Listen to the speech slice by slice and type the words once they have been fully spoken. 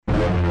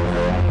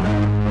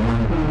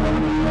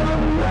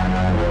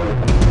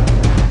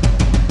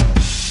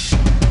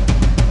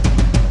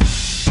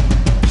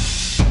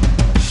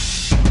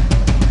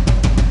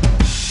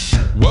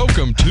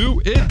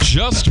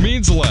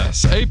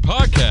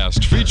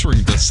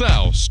featuring the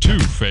South's two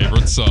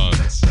favorite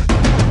sons.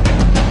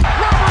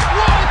 Robert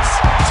Woods,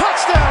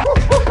 touchdown!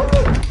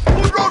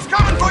 Woodrow's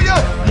coming for you!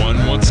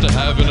 One wants to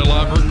have an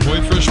elaborate koi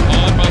fish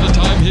pond by the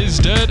time he's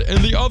dead, and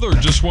the other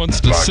just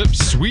wants to sip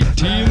sweet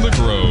tea in the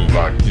grove.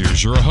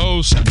 Here's your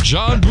host,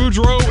 John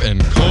Boudreau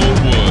and Cole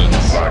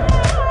Woods.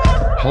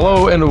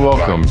 Hello and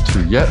welcome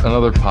to yet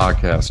another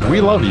podcast.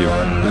 We love you.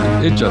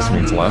 It just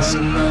means less.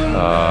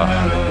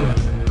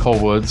 Cole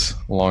Woods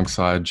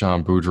alongside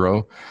John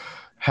Boudreau.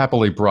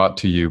 Happily brought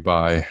to you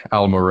by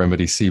Alamo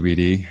Remedy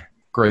CBD.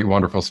 Great,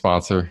 wonderful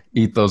sponsor.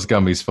 Eat those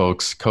gummies,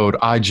 folks. Code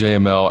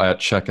IJML at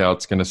checkout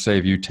is going to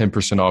save you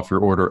 10% off your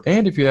order.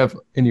 And if you have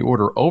any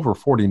order over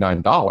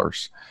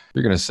 $49,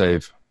 you're going to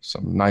save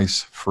some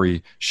nice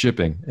free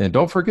shipping. And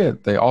don't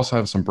forget, they also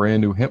have some brand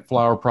new hemp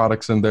flower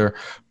products in there.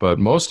 But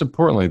most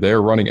importantly,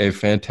 they're running a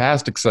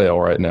fantastic sale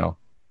right now.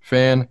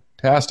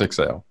 Fantastic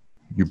sale.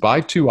 You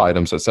buy two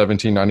items at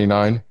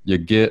 $17.99, you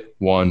get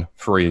one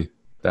free.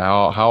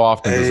 How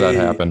often does that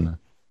happen?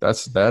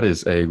 That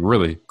is a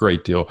really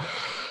great deal.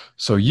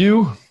 So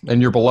you and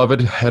your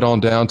beloved head on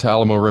down to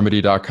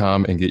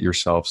alamoremedy.com and get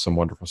yourself some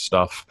wonderful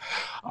stuff.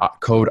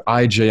 Code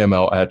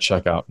IJML at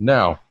checkout.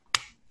 Now,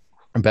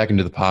 I'm back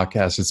into the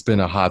podcast. It's been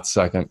a hot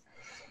second.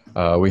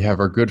 We have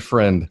our good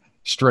friend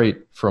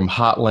straight from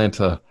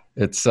Hotlanta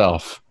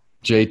itself,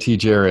 JT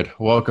Jarrett.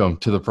 Welcome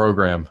to the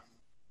program.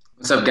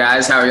 What's up,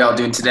 guys? How are y'all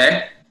doing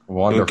today?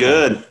 Wonderful.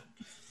 Good.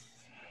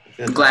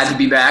 I'm glad to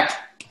be back.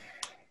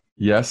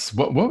 Yes.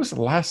 What was the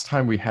last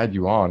time we had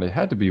you on? It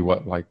had to be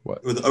what? It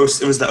was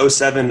the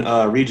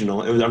 07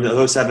 regional. It was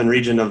the 07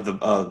 region of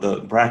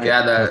the bracket.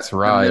 Yeah, that's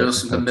right.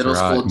 The middle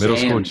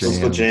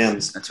school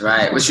jams. That's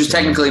right. Which was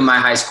technically my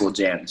high school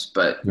jams,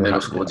 but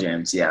middle school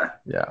jams. Yeah.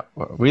 Yeah.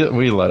 Well,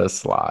 we let us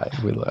slide.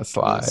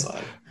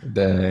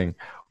 Dang.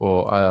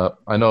 Well,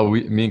 I know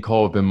me and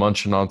Cole have been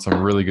munching on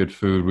some really good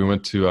food. We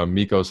went to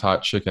Miko's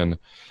Hot Chicken.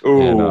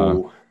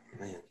 Ooh.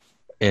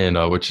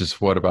 And which is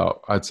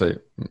I'd say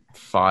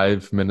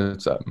 5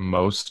 minutes at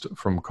most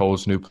from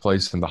Cole's new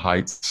place in the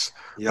Heights,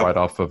 right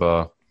off of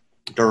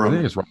Durham. I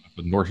think it's right off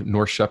of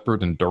North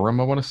Shepherd and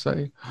Durham, I want to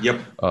say. Yep.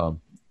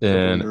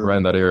 And right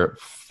in that area,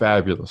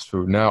 fabulous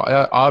food. Now,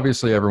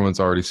 obviously, everyone's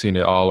already seen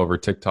it all over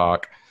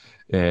TikTok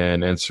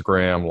and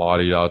Instagram,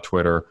 la-di-da,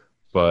 Twitter,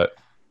 but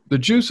the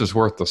juice is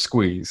worth the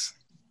squeeze.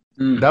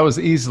 That was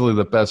easily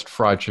the best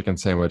fried chicken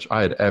sandwich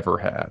I had ever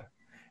had.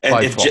 And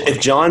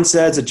if John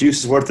says the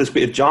juice is worth this,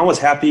 if John was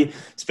happy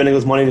spending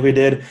his money that we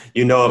did,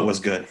 you know it was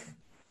good.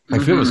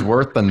 If it was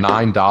worth the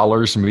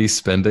 $9 me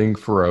spending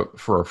for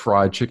a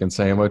fried chicken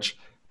sandwich,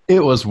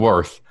 it was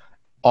worth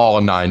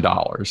all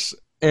 $9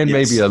 and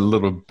maybe a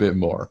little bit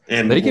more.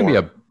 And they give me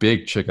a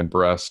big chicken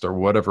breast or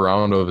whatever. I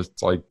don't know if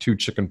it's like two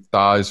chicken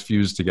thighs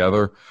fused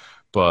together,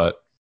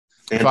 but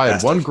if I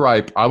had one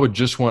gripe, I would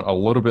just want a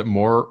little bit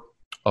more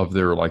of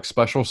their like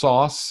special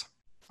sauce.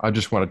 I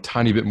just want a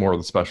tiny bit more of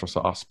the special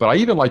sauce. But I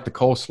even like the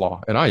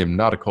coleslaw, and I am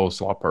not a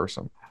coleslaw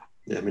person.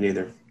 Yeah, me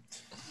neither.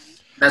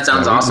 That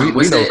sounds awesome.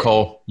 We know,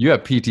 Cole, you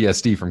have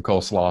PTSD from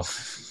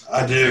coleslaw.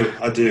 I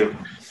do.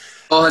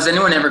 Well, has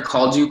anyone ever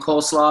called you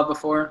coleslaw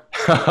before?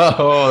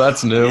 Oh,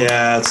 that's new.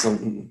 Yeah, it's a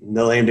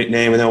lame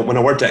nickname. And then when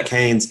I worked at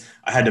Cane's,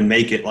 I had to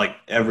make it like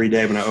every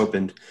day when I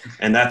opened.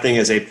 And that thing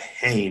is a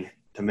pain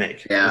to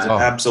make. Yeah. It's an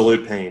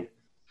absolute pain.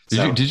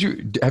 Did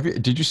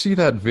you see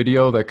that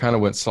video that kind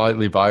of went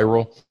slightly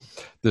viral?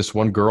 This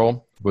one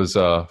girl was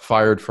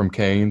fired from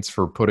Cane's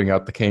for putting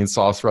out the cane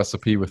sauce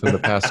recipe within the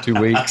past 2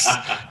 weeks.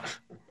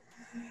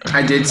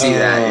 I did see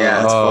that.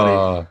 Yeah, that's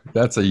funny.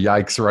 That's a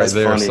yikes right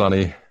there, funny.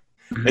 Sonny.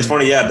 It's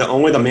funny. Yeah,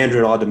 only the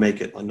manager allowed to make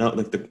it.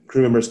 Like the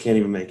crew members can't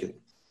even make it.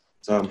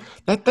 So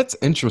that's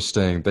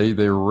interesting.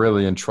 They're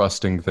really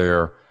entrusting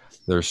their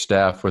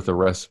staff with a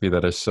recipe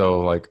that is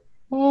so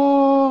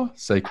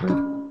sacred.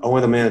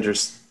 Only the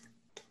managers.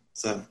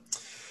 So,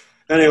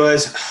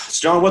 anyways,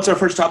 John, what's our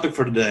first topic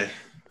for today?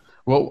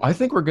 Well, I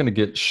think we're going to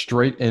get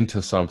straight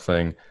into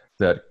something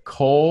that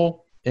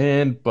Cole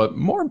but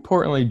more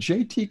importantly,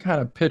 JT kind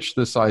of pitched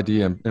this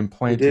idea and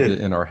planted it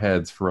in our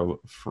heads for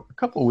a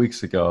couple of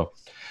weeks ago.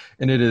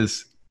 And it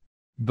is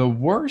the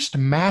worst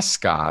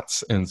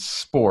mascots in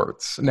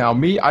sports. Now,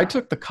 I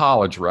took the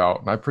college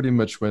route, and I pretty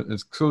much went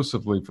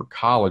exclusively for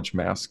college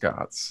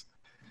mascots.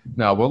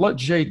 Now, we'll let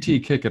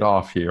JT kick it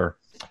off here.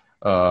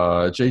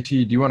 JT,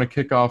 do you want to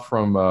kick off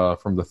from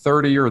the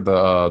 30 or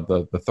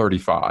the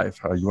 35?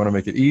 You want to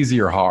make it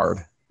easy or hard?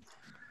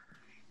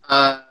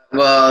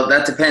 Well,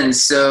 that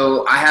depends.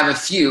 So I have a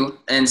few,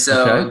 and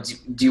so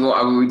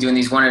are we doing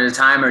these one at a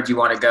time, or do you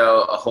want to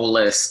go a whole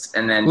list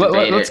and then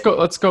debate Let's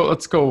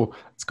go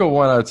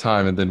one at a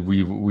time, and then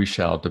we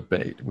shall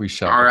debate.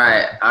 All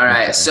right.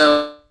 Okay.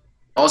 So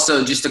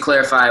also, just to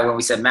clarify, when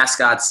we said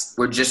mascots,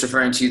 we're just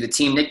referring to the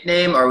team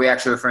nickname, or are we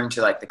actually referring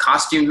to like the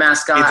costume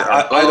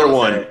mascot? Either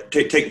one.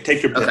 Take your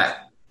pick. Okay.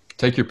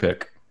 Take your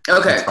pick.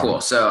 Okay,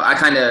 cool. So I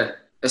kind of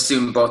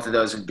assumed both of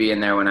those would be in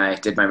there when I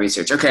did my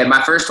research. Okay,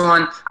 my first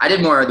one, I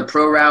did more of the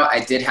pro route. I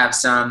did have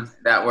some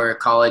that were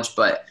college,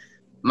 but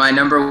my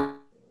number one,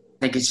 I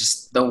think it's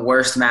just the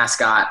worst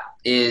mascot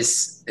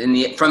is from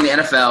the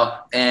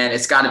NFL, and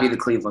it's got to be the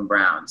Cleveland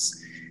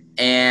Browns.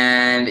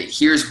 And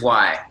here's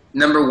why.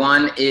 Number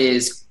one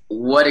is,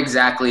 what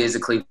exactly is a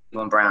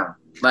Cleveland Brown?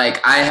 Like,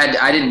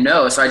 I didn't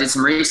know, so I did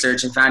some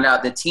research and found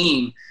out the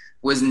team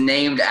was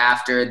named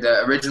after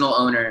the original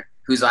owner,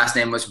 whose last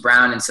name was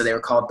Brown, and so they were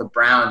called the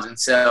Browns. And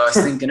so I was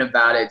thinking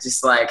about it,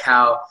 just like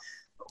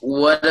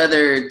what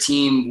other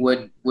team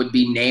would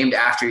be named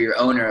after your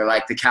owner?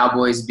 Like the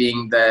Cowboys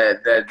being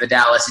the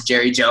Dallas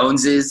Jerry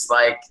Joneses.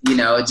 Like, you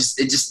know, it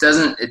just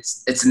doesn't.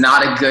 It's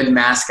not a good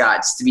mascot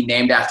just to be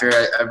named after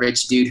a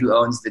rich dude who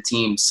owns the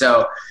team.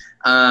 So,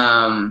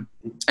 and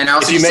I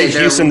also if you made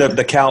Houston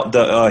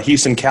the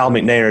Houston Cal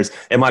McNairs,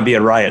 it might be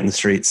a riot in the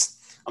streets.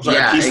 I'm sorry,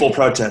 a peaceful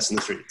protest in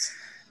the streets.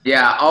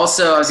 Yeah.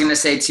 Also, I was gonna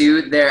say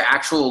too, their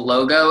actual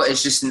logo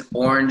is just an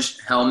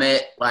orange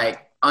helmet,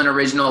 like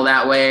unoriginal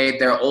that way.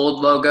 Their old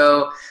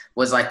logo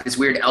was like this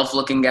weird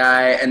elf-looking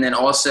guy, and then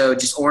also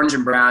just orange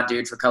and brown,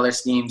 dude, for color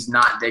schemes.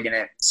 Not digging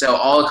it. So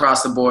all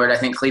across the board, I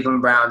think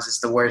Cleveland Browns is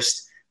the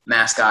worst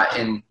mascot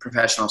in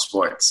professional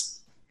sports.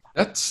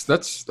 That's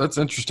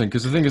interesting,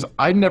 because the thing is,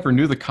 I never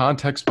knew the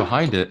context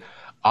behind it.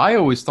 I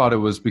always thought it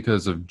was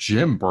because of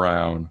Jim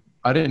Brown.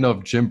 I didn't know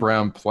if Jim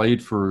Brown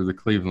played for the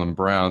Cleveland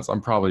Browns.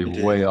 I'm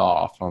probably way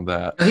off on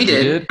that. He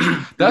did.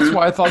 That's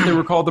why I thought they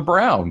were called the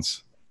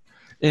Browns.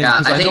 And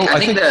yeah, I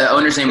think the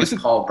owner's name was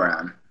Paul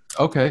Brown.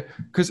 Okay,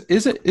 because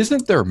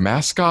isn't their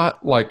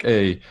mascot like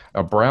a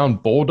brown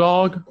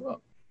bulldog?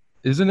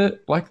 Isn't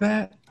it like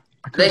that?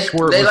 They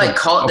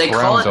call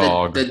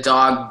it the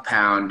dog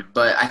pound,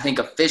 but I think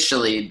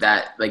officially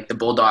that like the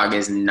bulldog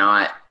is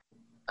not.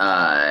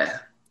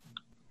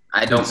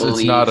 I don't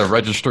believe it's not a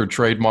registered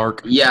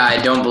trademark. Yeah,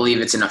 I don't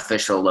believe it's an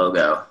official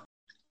logo.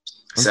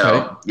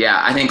 So yeah,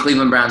 I think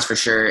Cleveland Browns for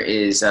sure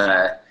is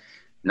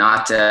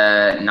not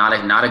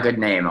a good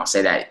name. I'll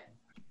say that.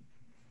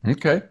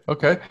 Okay.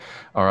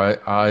 All right.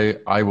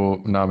 I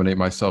will nominate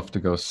myself to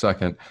go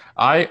second.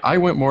 I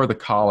went more the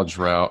college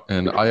route,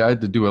 and I had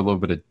to do a little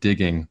bit of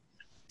digging.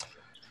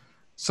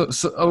 So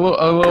a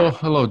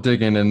little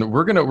digging, and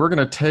we're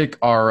gonna take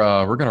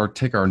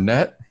our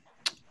net,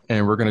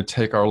 and we're gonna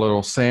take our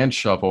little sand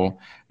shovel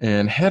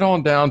and head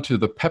on down to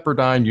the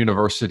Pepperdine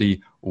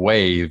University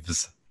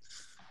Waves.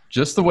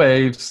 Just the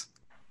Waves.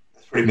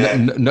 Pretty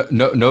bad.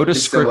 No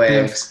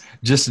descriptive.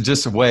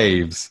 Just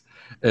Waves.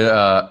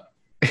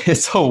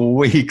 It's a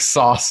weak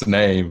sauce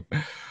name.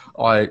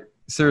 Like,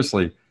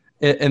 seriously.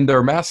 And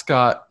their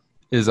mascot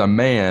is a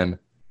man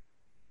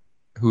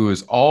who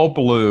is all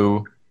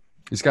blue.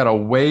 He's got a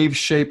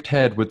wave-shaped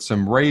head with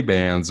some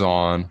Ray-Bans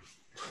on,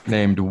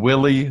 named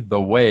Willie the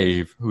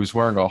Wave, who's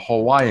wearing a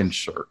Hawaiian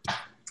shirt.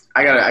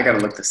 I gotta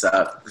look this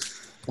up.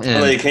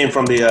 It came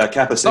from the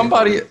Kappa Sigma.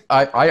 Somebody,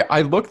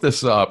 I looked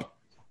this up,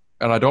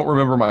 and I don't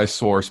remember my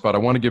source, but I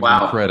want to give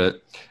them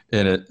credit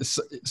in it.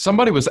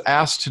 Somebody was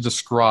asked to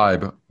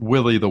describe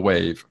Willie the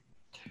Wave,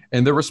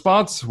 and the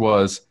response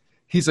was,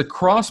 he's a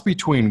cross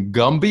between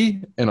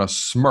Gumby and a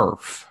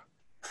Smurf.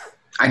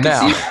 I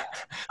can see it.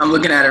 I'm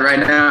looking at it right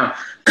now.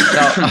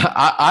 Now,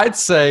 I'd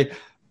say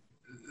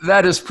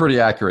that is pretty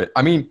accurate.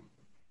 I mean,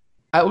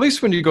 at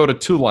least when you go to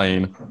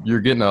Tulane, you're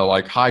getting a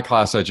like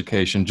high-class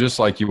education, just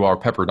like you are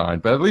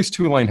Pepperdine. But at least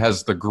Tulane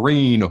has the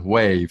green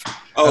wave.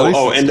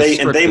 And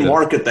they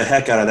market the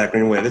heck out of that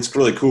green wave. It's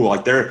really cool.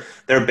 Like their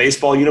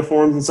baseball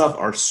uniforms and stuff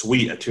are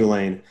sweet at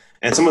Tulane,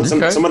 and some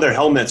of their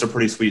helmets are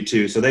pretty sweet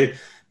too. So they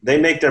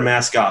make their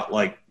mascot,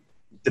 like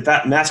the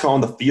mascot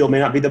on the field may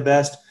not be the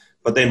best,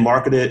 but they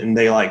market it and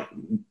they like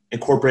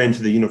incorporate it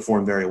into the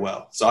uniform very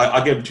well. So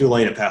I'll give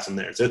Tulane a pass on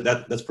there. So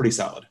that's pretty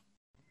solid.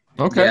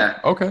 Okay. Yeah.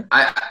 Okay.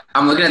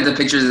 I'm looking at the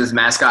pictures of this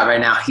mascot right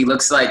now. He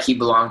looks like he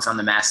belongs on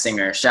The Masked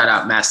Singer. Shout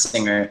out Masked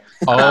Singer.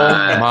 Oh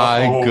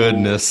my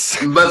goodness!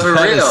 But for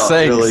real,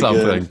 saying really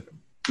something.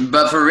 Good.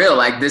 But for real,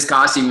 like this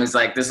costume is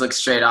like, this looks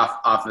straight off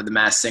of The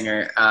Masked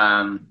Singer.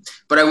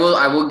 But I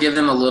will give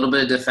them a little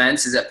bit of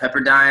defense. Is that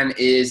Pepperdine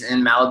is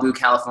in Malibu,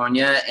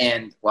 California,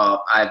 and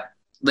well, I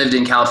lived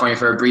in California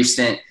for a brief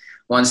stint.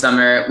 One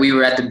summer, we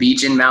were at the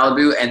beach in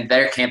Malibu, and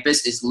their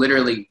campus is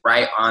literally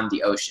right on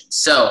the ocean.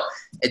 So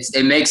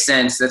it makes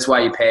sense. That's why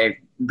you pay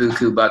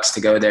buku bucks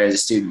to go there as a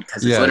student,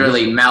 because it's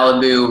literally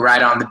Malibu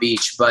right on the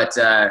beach. But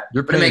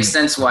it makes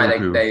sense why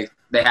they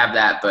have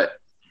that, but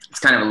it's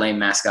kind of a lame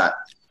mascot.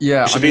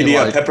 Yeah, it should be the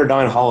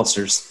Pepperdine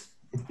Hollisters.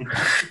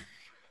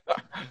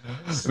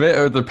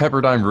 Or the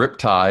Pepperdine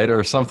Riptide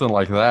or something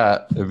like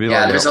that. It'd be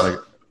there's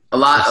a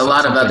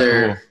lot of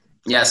other cool.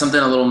 Yeah, something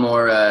a little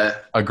more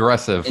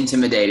aggressive,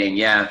 intimidating.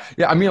 Yeah.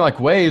 Yeah, I mean, like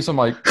Waves, I'm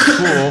like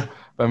cool.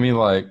 But I mean,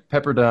 like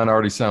Pepperdine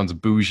already sounds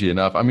bougie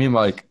enough. I mean,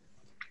 like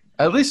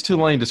at least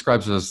Tulane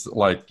describes it as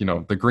like, you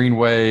know, the green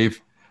wave.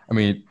 I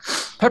mean,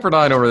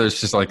 Pepperdine over there is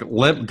just like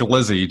limp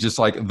glizzy, just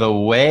like the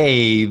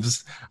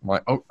Waves. I'm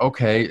like, oh,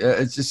 okay,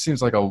 it just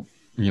seems like a,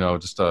 you know,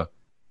 just a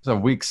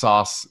weak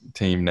sauce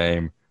team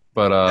name.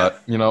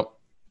 But you know,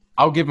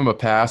 I'll give them a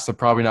pass. They're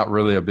probably not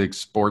really a big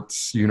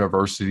sports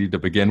university to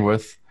begin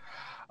with.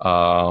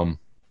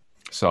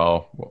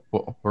 So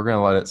we're going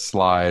to let it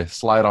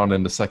slide on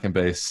into second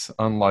base,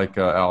 unlike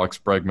Alex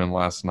Bregman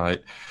last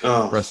night.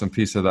 Oh. Rest in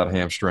peace of that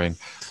hamstring.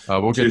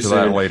 We'll get to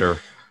that later.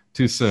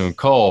 Too soon.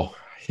 Cole,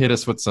 hit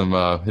him with some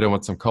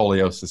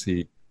scoliosis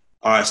heat.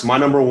 All right, so my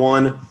number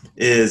one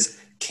is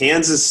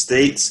Kansas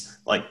State's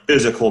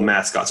physical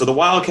mascot. So the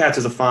Wildcats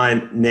is a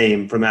fine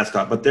name for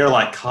mascot, but their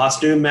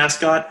costume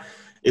mascot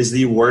is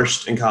the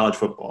worst in college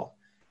football.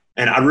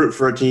 And I root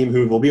for a team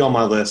who will be on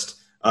my list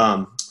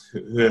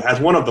who has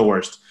one of the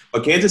worst.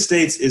 But Kansas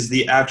State's is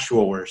the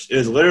actual worst. It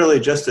is literally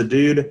just a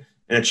dude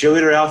in a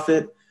cheerleader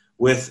outfit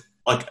with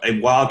a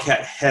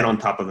Wildcat head on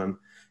top of him.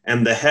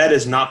 And the head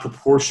is not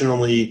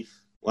proportionally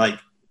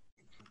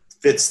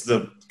fits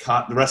the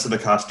rest of the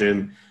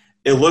costume.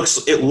 It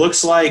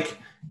looks like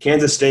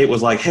Kansas State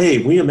was like, hey,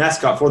 we need a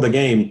mascot for the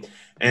game.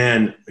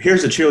 And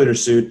here's a cheerleader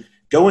suit.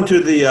 Go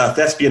into the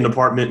thespian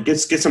department, get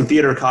some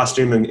theater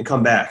costume and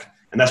come back.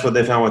 And that's what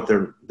they found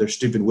with their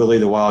stupid Willie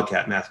the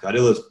Wildcat mascot.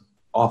 It was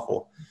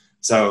awful.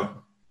 So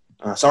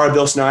sorry,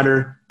 Bill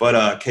Snyder,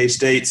 but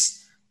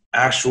K-State's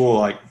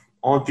actual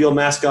on-field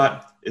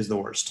mascot is the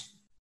worst.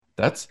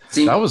 That's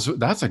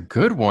a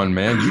good one,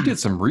 man. You did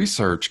some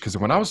research because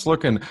when I was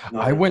looking,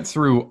 I went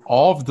through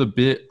all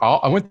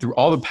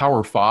the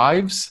Power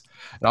Fives,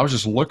 and I was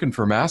just looking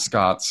for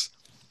mascots,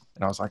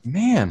 and I was like,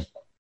 man,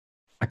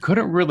 I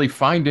couldn't really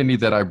find any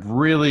that I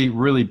really,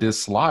 really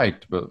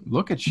disliked. But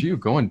look at you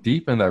going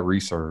deep in that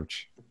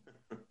research.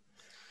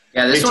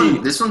 Yeah,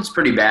 this one's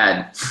pretty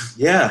bad.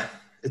 Yeah,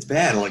 it's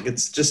bad.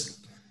 It's just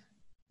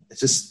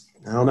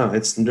I don't know.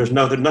 There's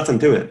nothing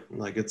to it.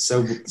 It's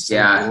so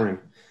boring.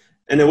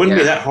 And it wouldn't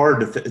be that hard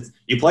to fit.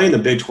 You play in the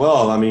Big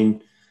 12. I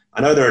mean,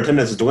 I know their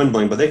attendance is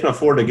dwindling, but they can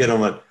afford to get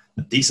them a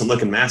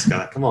decent-looking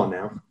mascot. Come on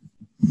now.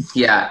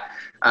 Yeah.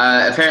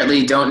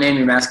 Apparently, don't name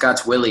your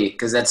mascots Willie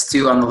because that's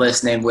two on the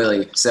list named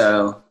Willie.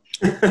 So.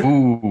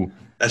 Ooh.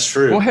 That's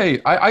true. Well,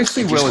 hey, I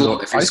see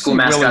Willie. I see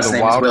Willie the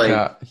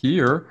Wildcat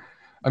here.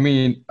 I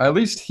mean, at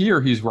least here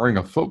he's wearing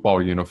a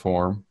football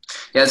uniform.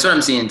 Yeah, that's what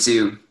I'm seeing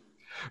too.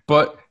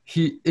 But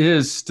he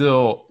is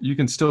still – you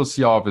can still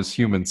see all of his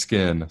human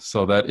skin.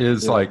 So that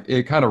is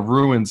it kind of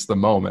ruins the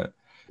moment.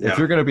 Yeah. If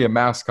you're going to be a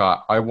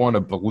mascot, I want to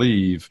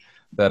believe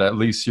that at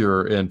least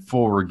you're in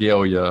full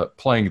regalia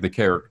playing the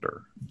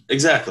character.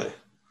 Exactly.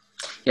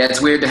 Yeah,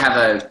 it's weird to have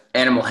an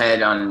animal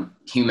head on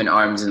human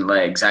arms and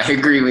legs. I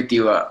agree with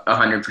you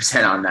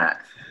 100% on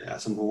that. Yeah,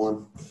 that's number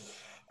one.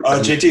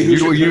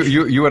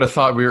 JT, you would have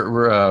thought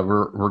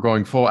we're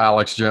going full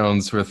Alex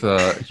Jones with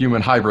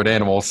human hybrid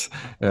animals.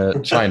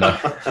 China,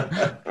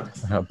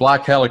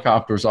 black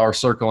helicopters are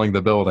circling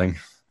the building.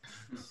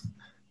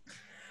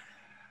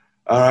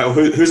 All right,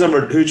 who's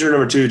your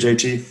number two,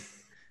 JT?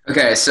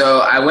 Okay, so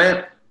I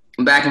went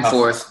back and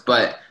forth,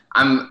 but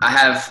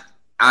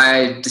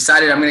I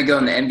decided I'm going to go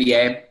in the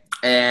NBA,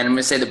 and I'm going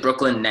to say the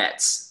Brooklyn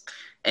Nets,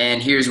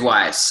 and here's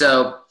why.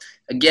 So.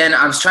 Again,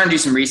 I was trying to do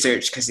some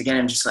research because, again,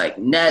 I'm just like,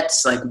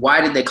 Nets, why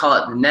did they call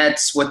it the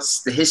Nets?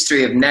 What's the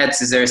history of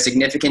Nets? Is there a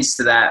significance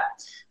to that?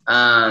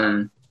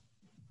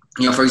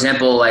 For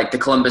example, the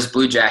Columbus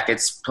Blue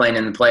Jackets playing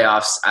in the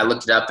playoffs, I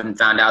looked it up and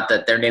found out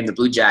that they're named the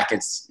Blue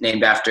Jackets,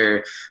 named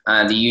after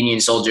the Union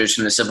soldiers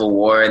from the Civil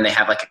War, and they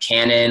have a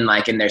cannon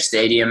in their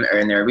stadium or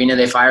in their arena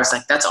they fire.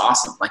 It's that's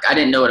awesome. I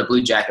didn't know what a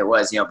Blue Jacket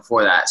was,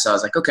 before that. So I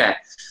was like, okay,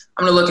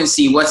 I'm going to look and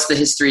see what's the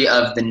history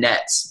of the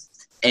Nets.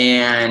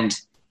 And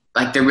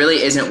there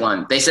really isn't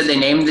one. They said they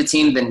named the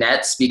team the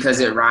Nets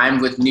because it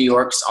rhymed with New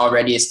York's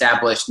already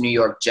established New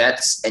York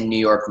Jets and New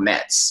York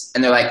Mets.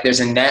 And they're like, there's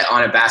a net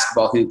on a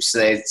basketball hoop. So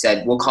they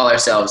said, we'll call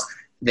ourselves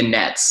the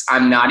Nets.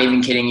 I'm not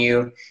even kidding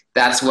you.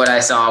 That's what I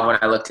saw when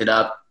I looked it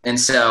up. And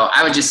so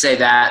I would just say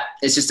that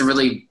it's just a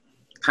really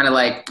kind of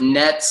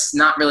Nets,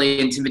 not really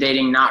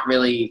intimidating, not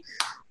really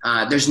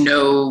there's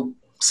no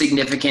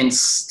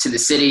significance to the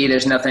city.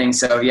 There's nothing.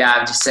 So yeah, I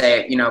would just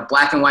say,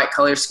 black and white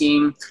color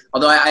scheme.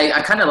 Although I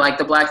kind of like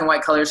the black and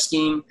white color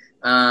scheme.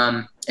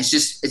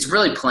 It's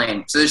really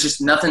plain. So there's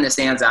just nothing that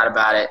stands out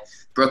about it.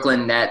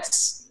 Brooklyn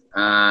Nets.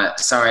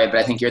 Sorry, but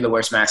I think you're the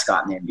worst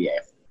mascot in the NBA.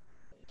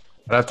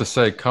 I'd have to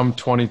say, come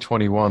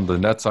 2021, the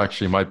Nets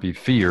actually might be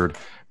feared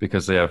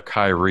because they have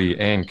Kyrie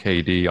and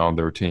KD on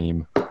their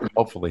team,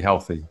 hopefully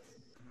healthy.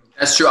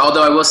 That's true.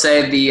 Although I will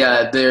say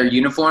their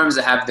uniforms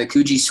that have the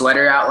Coogee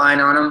sweater outline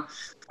on them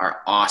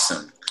are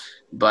awesome.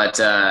 But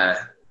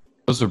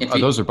those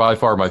are by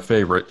far my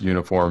favorite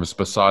uniforms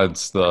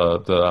besides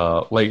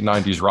the late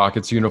 90s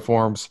Rockets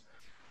uniforms.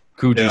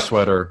 Coogee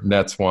sweater,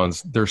 Nets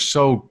ones. They're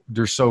so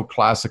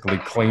classically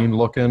clean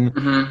looking,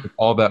 with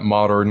all that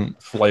modern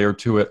flair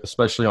to it,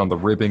 especially on the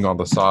ribbing on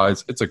the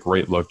sides. It's a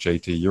great look,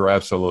 JT. You're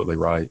absolutely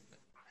right.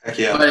 Heck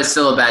yeah. But it's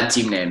still a bad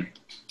team name.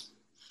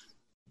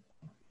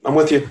 I'm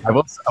with you. I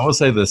will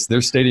say this: their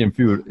stadium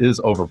food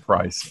is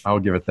overpriced. I will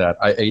give it that.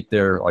 I ate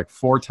there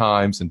 4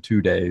 times in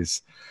 2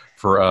 days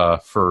for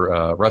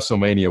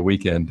WrestleMania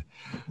weekend.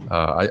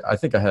 I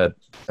think I had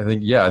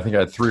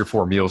 3 or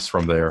 4 meals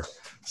from there.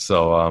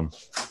 So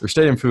their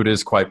stadium food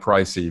is quite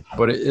pricey,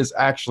 but it is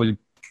actually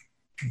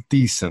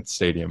decent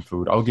stadium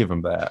food. I'll give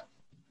them that.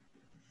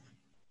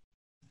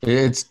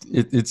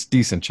 It's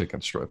decent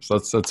chicken strips.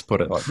 Let's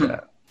put it like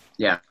that.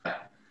 Yeah. All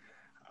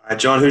right,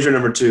 John, who's your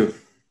number 2?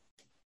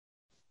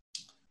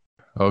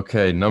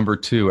 Okay, number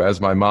 2, as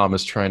my mom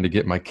is trying to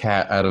get my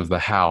cat out of the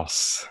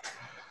house.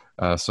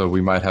 So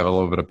we might have a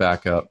little bit of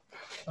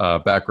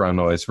background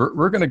noise.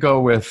 We're going to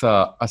go with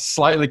a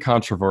slightly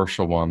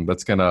controversial one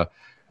that's going to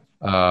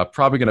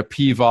probably going to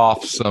peeve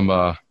off some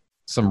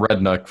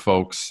redneck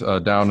folks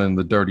down in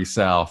the dirty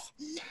South.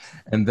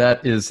 And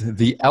that is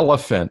the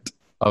elephant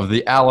of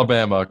the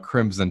Alabama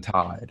Crimson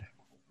Tide.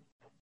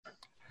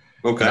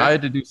 Okay. And I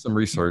had to do some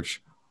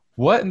research.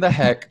 What in the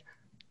heck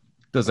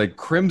does a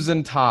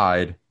Crimson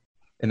Tide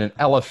and an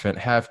elephant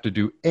have to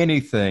do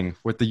anything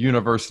with the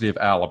University of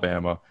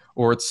Alabama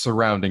or its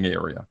surrounding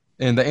area?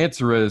 And the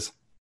answer is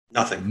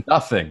nothing.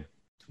 Nothing.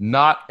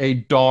 Not a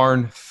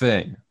darn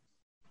thing.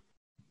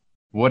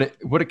 What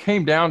it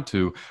came down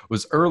to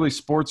was early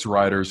sports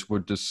writers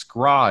would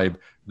describe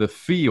the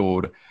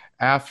field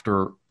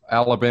after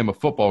Alabama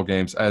football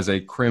games as a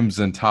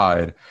Crimson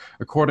Tide.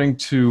 According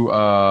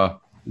to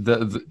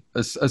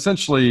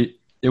essentially,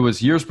 it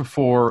was years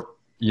before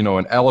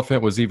an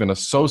elephant was even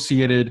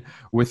associated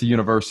with the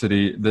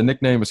university. The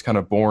nickname was kind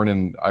of born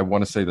in, I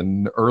want to say,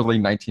 the early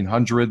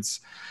 1900s.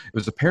 It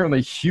was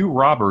apparently Hugh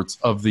Roberts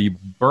of the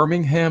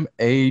Birmingham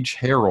Age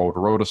Herald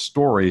wrote a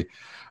story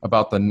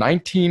about the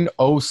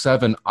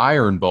 1907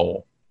 Iron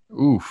Bowl.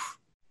 Oof,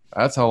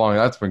 that's how long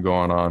that's been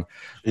going on.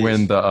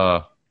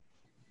 Jeez.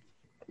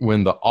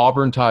 When the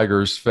Auburn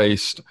Tigers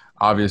faced,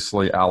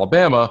 obviously,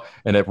 Alabama,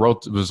 and it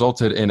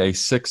resulted in a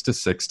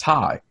 6-6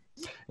 tie.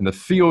 And the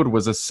field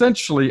was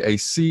essentially a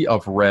sea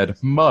of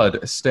red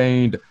mud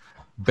stained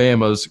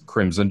Bama's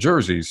crimson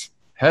jerseys.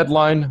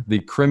 Headline, the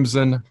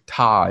Crimson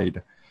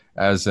Tide,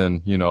 as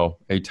in,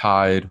 a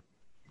tide,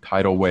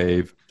 tidal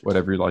wave,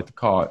 whatever you like to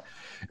call it.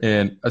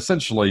 And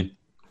essentially,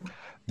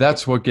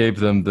 that's what gave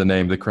them the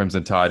name, the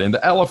Crimson Tide. And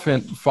the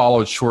elephant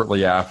followed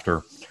shortly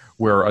after,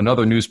 where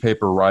another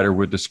newspaper writer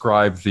would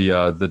describe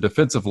the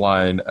defensive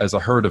line as a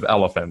herd of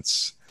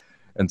elephants.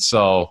 And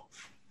so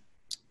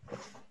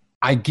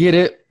I get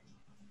it.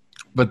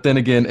 But then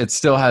again, it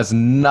still has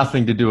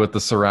nothing to do with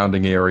the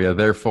surrounding area.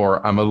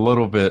 Therefore, I'm a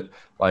little bit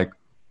like,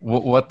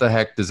 what the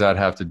heck does that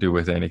have to do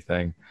with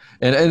anything?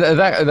 And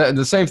that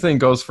the same thing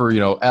goes for,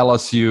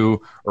 LSU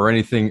or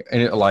anything,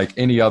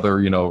 any other,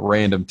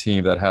 random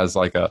team that has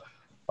like a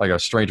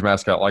strange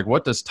mascot. Like,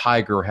 what does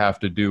Tiger have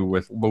to do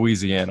with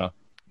Louisiana?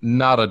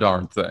 Not a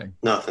darn thing.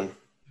 Nothing.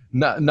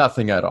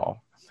 Nothing at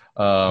all.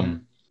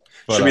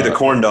 Should be the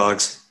corn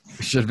dogs.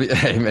 Should be.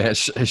 Hey man,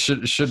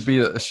 should be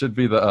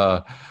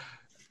the.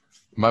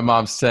 My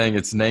mom's saying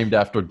it's named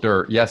after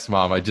dirt. Yes,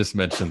 Mom, I just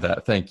mentioned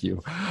that. Thank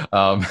you.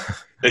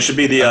 They should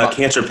be the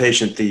cancer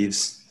patient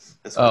thieves.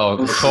 That's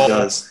what Cole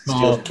does.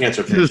 Steal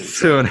cancer patients.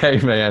 Soon, hey,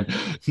 man,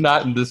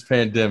 not in this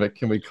pandemic.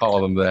 Can we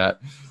call them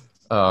that?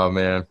 Oh,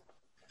 man.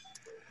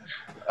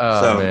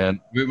 Man.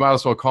 We might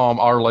as well call them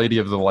Our Lady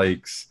of the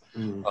Lakes.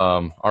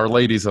 Our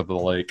Ladies of the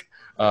Lake.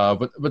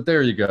 But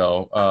there you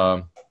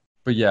go.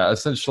 But yeah,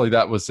 essentially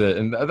that was it.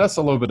 And that's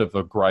a little bit of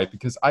a gripe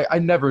because I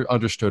never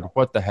understood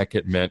what the heck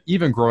it meant,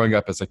 even growing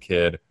up as a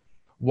kid,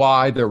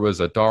 why there was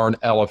a darn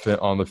elephant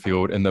on the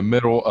field in the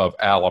middle of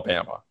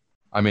Alabama.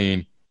 I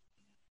mean,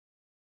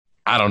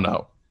 I don't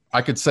know.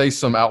 I could say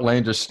some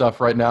outlandish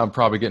stuff right now and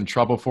probably get in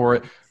trouble for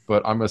it,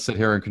 but I'm going to sit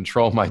here and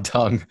control my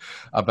tongue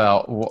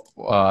about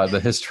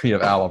the history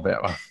of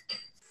Alabama.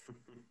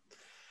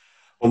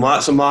 Well,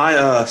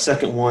 my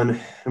second one,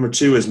 number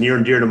 2, is near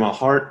and dear to my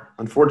heart,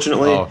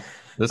 unfortunately. Oh.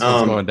 This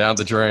one's going down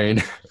the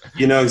drain.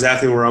 You know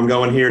exactly where I'm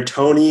going here.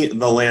 Tony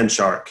the Land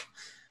Shark.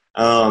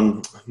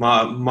 My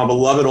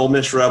beloved Ole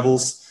Miss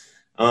Rebels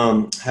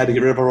had to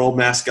get rid of our old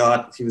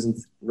mascot. He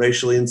was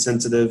racially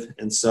insensitive,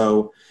 and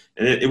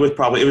it was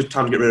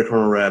time to get rid of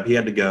Colonel Reb. He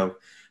had to go.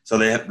 So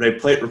they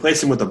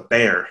replaced him with a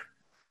bear.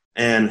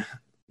 And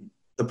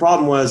the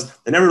problem was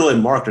they never really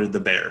marketed the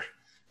bear.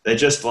 They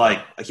just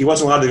he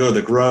wasn't allowed to go to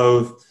the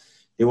Grove.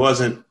 He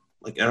wasn't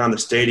around the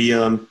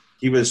stadium.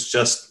 He was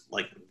just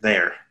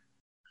there.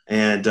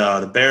 And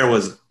the bear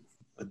was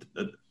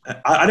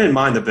I didn't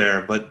mind the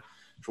bear, but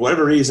for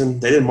whatever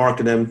reason, they didn't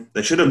market him.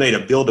 They should have made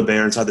a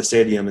Build-A-Bear inside the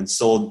stadium and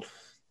sold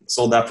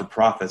that for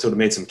profit. So it would have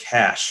made some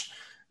cash.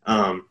 They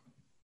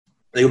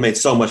would have made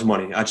so much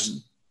money.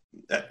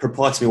 That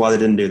perplexed me why they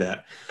didn't do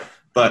that.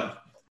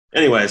 But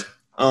anyways,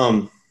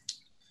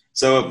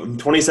 so in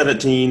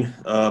 2017,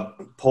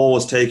 poll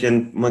was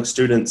taken amongst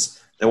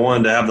students. They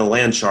wanted to have the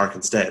land shark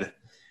instead.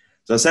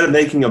 So instead of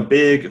making a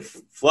big,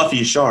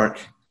 fluffy shark,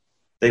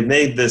 they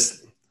made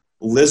this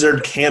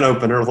lizard can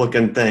opener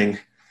looking thing.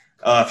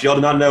 If y'all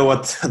do not know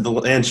what the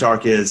land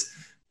shark is,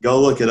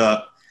 go look it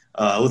up.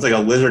 It looks like a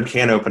lizard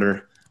can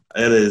opener.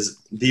 It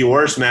is the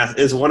worst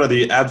It's one of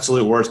the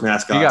absolute worst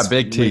mascots. He got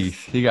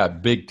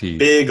big teeth.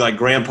 Big, like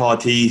grandpa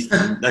teeth.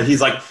 He's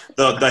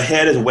the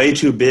head is way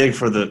too big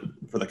for the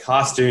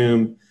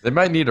costume. They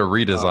might need a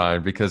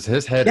redesign because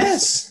his head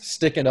is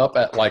sticking up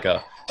at like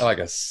a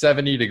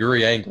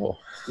 70-degree angle.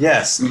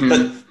 Yes.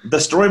 Mm-hmm. The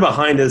story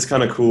behind it is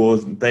kind of cool.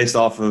 It's based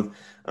off of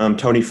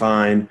Tony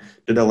Fine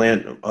did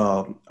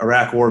the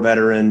Iraq War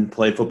veteran,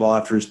 played football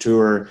after his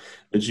tour,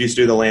 used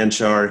to do the Land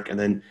Shark, and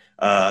then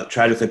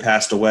tragically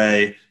passed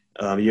away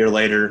a year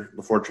later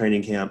before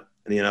training camp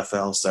in the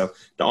NFL. So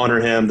to honor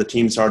him, the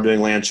team started doing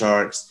Land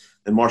Sharks.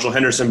 Then Marshall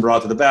Henderson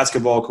brought to the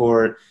basketball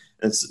court,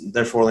 and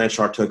therefore Land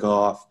Shark took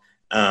off.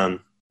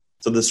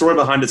 So the story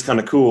behind it's kind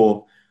of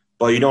cool,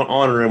 but you don't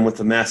honor him with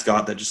a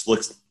mascot that just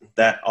looks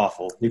that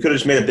awful. You could have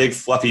just made a big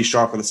fluffy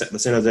shark like the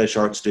San Jose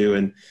Sharks do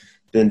and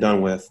been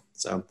done with.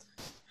 So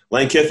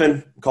Lane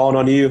Kiffin, calling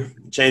on you.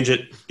 Change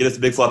it. Get us a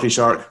big fluffy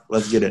shark.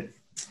 Let's get it.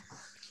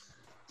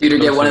 Dude, or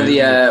get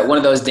one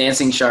of those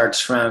dancing sharks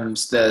from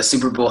the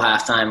Super Bowl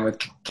halftime with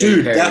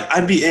Katy Perry.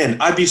 I'd be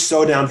in. I'd be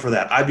so down for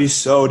that.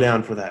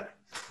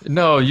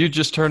 No, you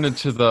just turned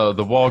into the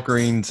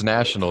Walgreens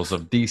Nationals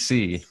of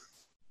DC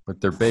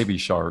with their baby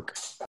shark.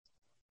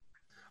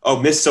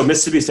 Oh, so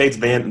Mississippi State's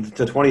band,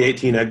 the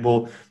 2018 Egg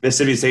Bowl,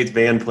 Mississippi State's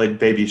band played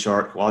Baby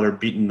Shark while they're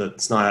beating the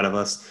snot out of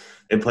us.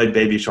 They played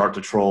Baby Shark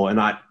to troll, and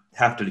I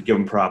have to give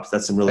them props.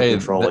 That's some really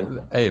good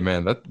trolling.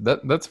 Man,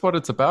 that's what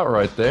it's about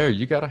right there.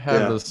 You got to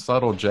have those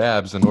subtle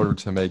jabs in order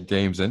to make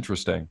games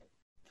interesting.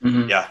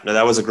 Mm-hmm. Yeah, no,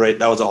 that was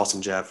an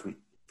awesome jab from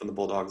the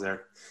Bulldogs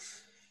there.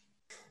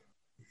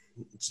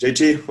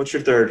 JT, what's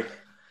your third?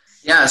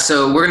 Yeah,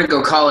 so we're going to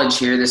go college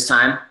here this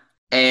time.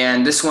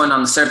 And this one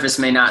on the surface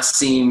may not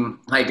seem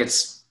like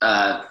it's,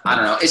 I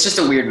don't know. It's just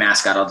a weird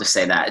mascot. I'll just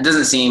say that. It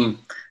doesn't seem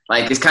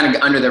like it's kind of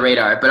under the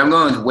radar. But I'm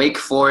going with Wake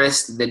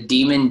Forest, the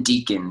Demon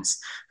Deacons.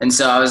 And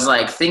so I was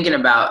like thinking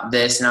about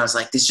this, and I was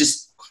like, this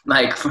just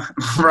like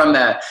from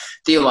a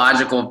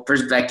theological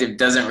perspective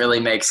doesn't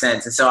really make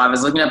sense. And so I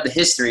was looking up the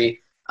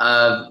history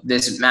of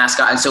this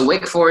mascot. And so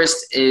Wake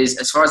Forest is,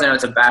 as far as I know,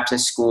 it's a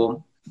Baptist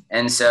school.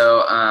 And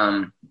so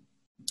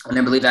and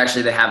I believe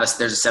actually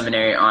there's a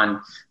seminary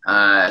on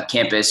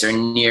campus or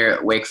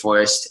near Wake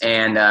Forest.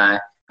 And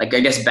I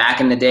guess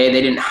back in the day,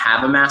 they didn't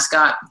have a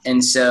mascot.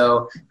 And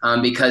so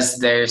because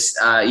there's,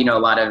 a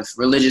lot of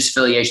religious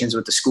affiliations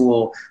with the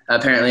school,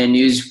 apparently a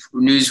news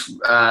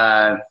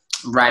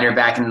writer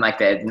back in like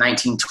the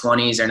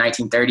 1920s or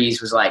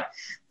 1930s was like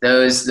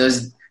those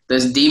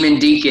demon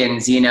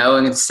deacons,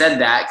 and it said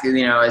that,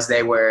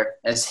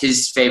 as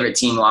his favorite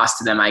team lost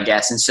to them, I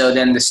guess. And so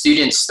then the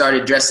students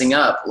started dressing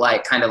up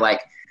like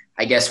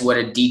I guess what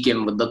a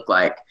deacon would look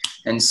like.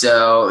 And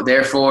so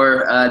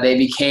therefore they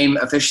became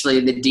officially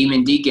the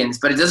Demon Deacons,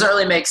 but it doesn't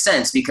really make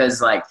sense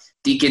because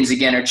deacons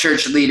again are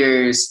church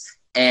leaders,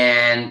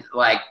 and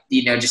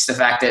just the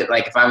fact that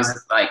if I was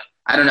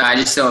I don't know, I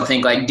just don't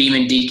think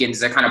demon deacons,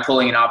 they're kind of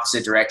pulling in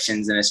opposite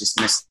directions, and it's just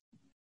missing.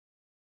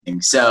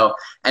 So,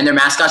 and their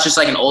mascot's just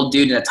an old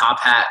dude in a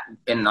top hat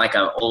in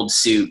an old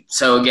suit.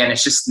 So again,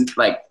 it's just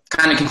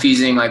kind of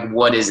confusing.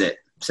 What is it?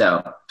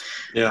 So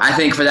yeah. I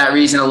think for that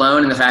reason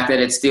alone, and the fact that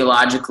it's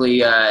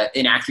theologically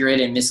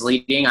inaccurate and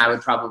misleading, I would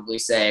probably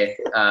say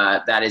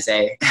that is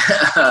a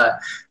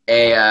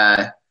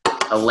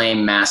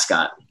lame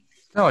mascot.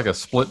 Kind of like a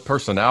split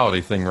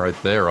personality thing right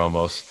there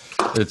almost.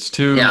 It's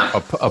two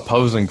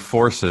opposing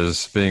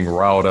forces being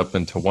riled up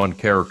into one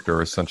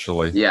character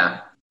essentially.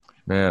 Yeah.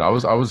 Man, I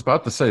was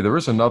about to say there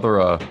was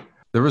another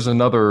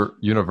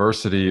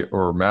university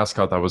or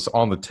mascot that was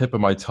on the tip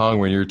of my tongue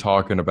when you were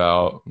talking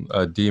about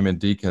Demon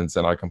Deacons,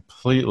 and I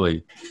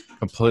completely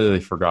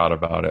forgot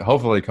about it.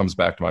 Hopefully it comes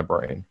back to my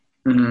brain.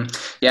 Mm-hmm.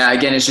 Yeah,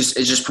 again, it's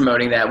just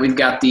promoting that. We've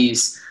got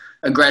these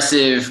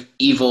aggressive,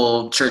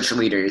 evil church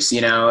leaders,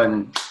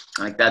 and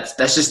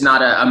that's just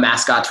not a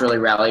mascot to really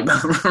rally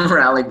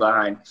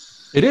behind.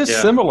 It is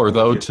similar,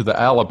 though, to the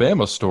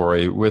Alabama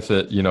story with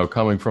it,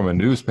 coming from a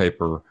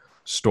newspaper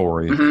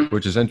story,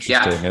 which is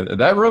interesting. And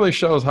that really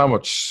shows how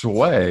much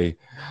sway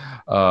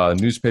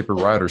newspaper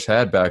writers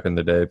had back in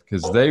the day,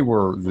 because they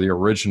were the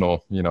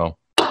original,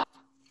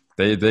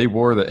 they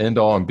were the end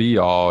all and be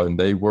all, and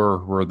they were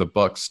where the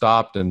buck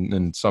stopped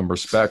in some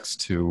respects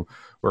to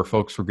where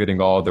folks were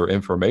getting all their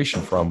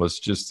information from, was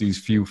just these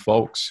few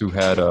folks who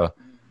had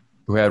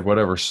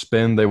whatever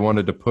spin they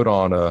wanted to put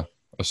on a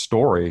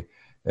story.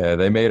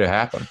 They made it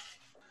happen.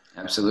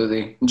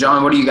 Absolutely.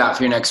 John, what do you got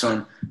for your next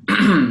one?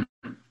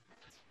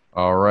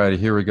 All right,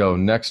 here we go.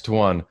 Next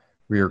one.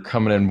 We are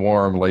coming in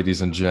warm,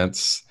 ladies and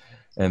gents,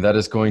 and that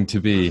is going to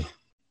be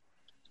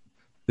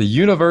the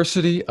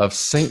University of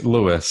St.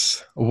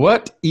 Louis.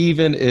 What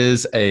even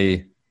is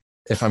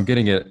if I'm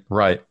getting it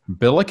right,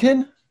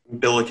 Billiken?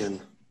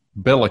 Billiken.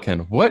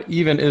 What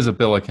even is a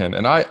Billiken?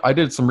 And I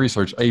did some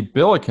research. A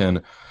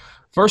Billiken,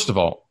 first of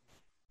all,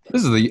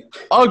 this is the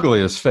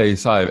ugliest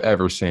face I've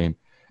ever seen.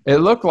 It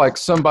looked like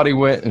somebody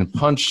went and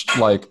punched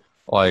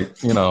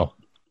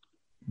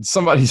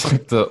somebody's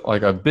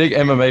like a big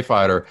MMA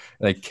fighter,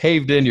 and they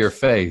caved in your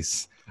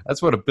face.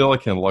 That's what a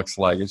Billiken looks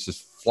like. It's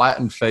just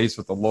flattened face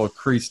with a little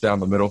crease down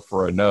the middle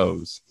for a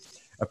nose.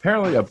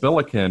 Apparently a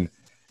Billiken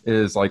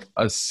is like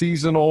a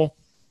seasonal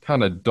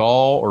kind of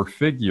doll or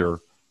figure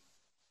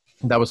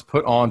that was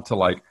put on to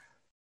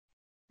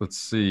let's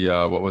see,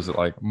 what was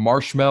it,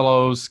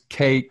 marshmallows,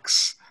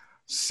 cakes,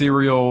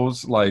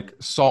 cereals,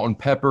 salt and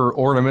pepper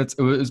ornaments.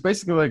 It was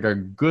basically like a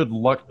good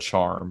luck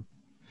charm.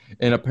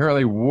 And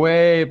apparently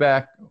way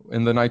back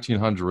in the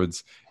 1900s,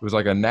 it was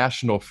like a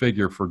national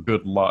figure for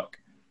good luck.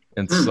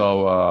 And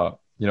so,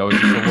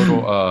 it's just a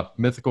little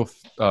mythical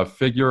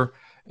figure,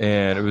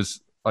 and it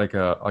was like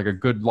a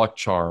good luck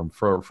charm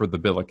for the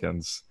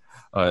Billikens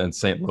in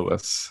St.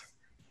 Louis.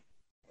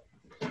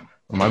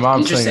 My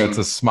mom's saying it's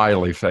a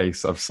smiley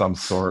face of some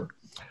sort,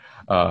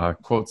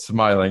 quote,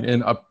 smiling.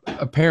 And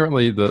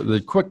apparently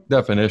the quick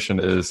definition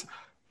is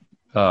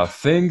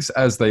things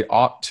as they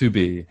ought to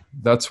be.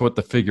 That's what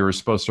the figure is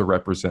supposed to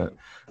represent.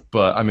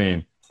 But, I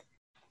mean,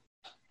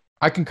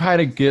 I can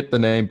kind of get the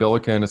name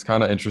Billiken. It's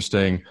kind of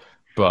interesting,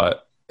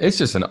 but it's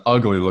just an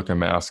ugly-looking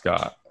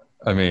mascot.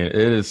 I mean,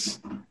 it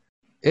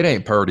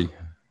ain't purty.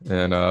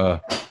 And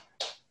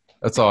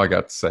that's all I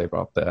got to say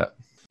about that.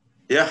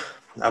 Yeah.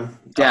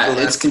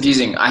 It's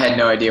confusing. I had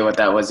no idea what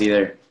that was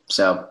either.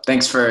 So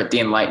thanks for the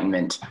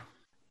enlightenment.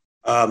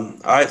 All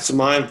right, so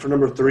mine for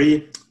number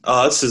 3.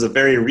 This is a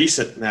very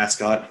recent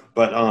mascot,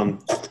 but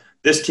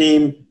this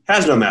team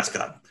has no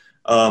mascot.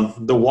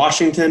 The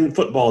Washington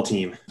football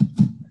team.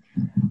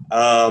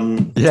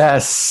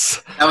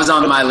 Yes. That was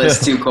on my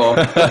list too, Cole.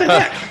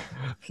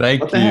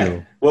 Thank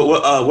you.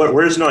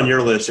 Where's it on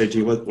your list,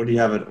 JT? What do you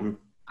have it?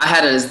 I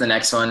had it as the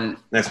next one.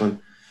 Next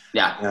one.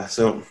 Yeah.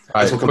 So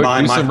we'll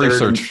combine my third.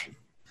 Research.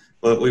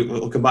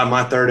 We'll combine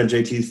my third and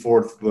JT's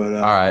fourth. But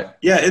all right.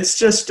 Yeah, it's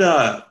just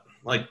come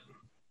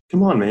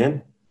on,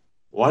 man.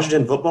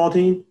 Washington football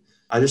team.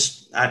 I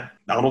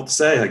don't know what to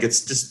say. Like,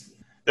 it's just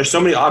there's so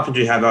many options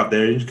you have out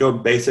there. You just go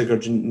basic or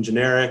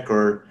generic,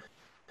 or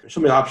there's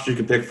so many options you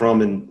can pick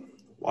from in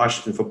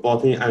Washington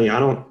football team. I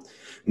mean,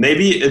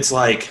 maybe it's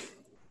like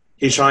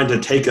he's trying to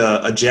take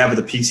a jab at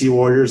the PC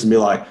Warriors and be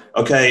like,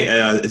 okay,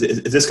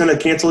 is this going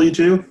to cancel you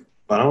too?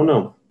 But I don't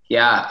know.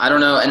 Yeah, I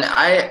don't know. And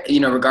I,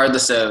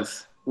 regardless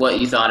of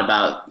what you thought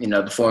about,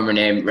 the former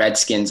name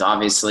Redskins,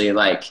 obviously,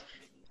 like,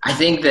 I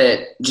think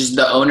that just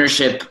the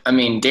ownership, I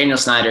mean, Daniel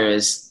Snyder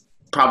is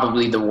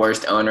probably the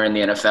worst owner in the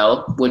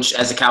NFL, which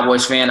as a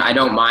Cowboys fan, I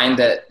don't mind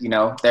that,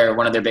 they're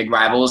one of their big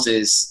rivals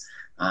is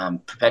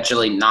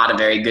perpetually not a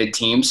very good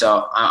team.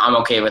 So I'm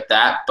okay with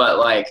that. But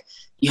like,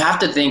 you have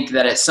to think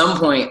that at some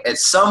point,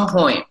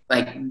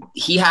 like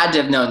he had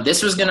to have known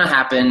this was going to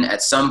happen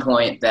at some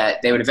point,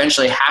 that they would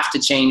eventually have to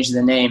change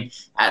the name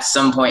at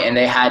some point, and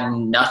they had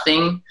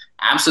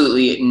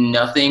absolutely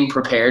nothing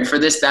prepared for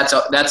this. That's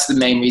the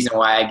main reason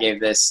why I gave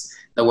this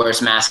the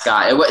worst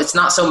mascot. It's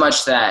not so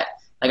much that,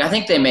 like, I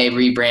think they may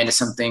rebrand to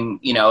something,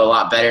 a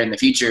lot better in the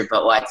future,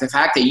 but like the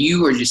fact that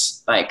you were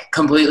just like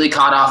completely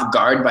caught off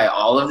guard by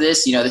all of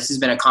this, this has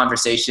been a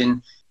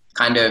conversation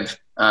kind of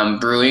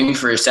brewing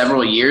for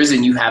several years,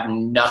 and you have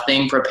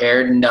nothing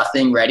prepared,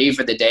 nothing ready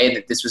for the day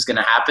that this was going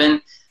to happen.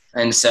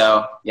 And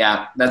so,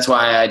 yeah, that's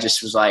why I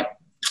just was like,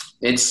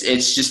 it's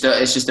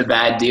just a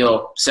bad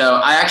deal. So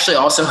I actually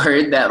also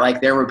heard that like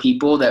there were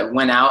people that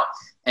went out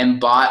and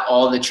bought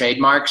all the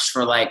trademarks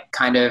for like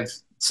kind of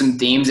some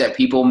themes that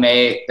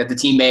the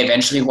team may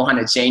eventually want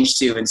to change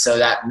to. And so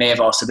that may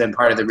have also been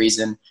part of the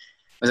reason,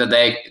 was that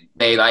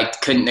they like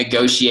couldn't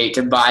negotiate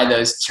to buy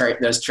those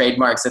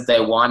trademarks that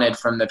they wanted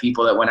from the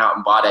people that went out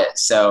and bought it.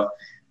 So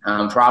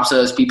props to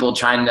those people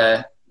trying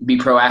to be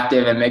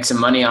proactive and make some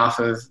money off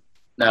of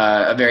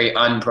a very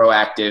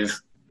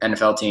unproactive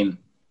NFL team.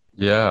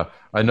 Yeah,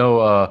 I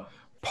know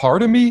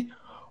part of me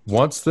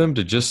wants them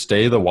to just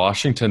stay the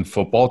Washington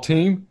football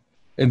team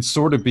and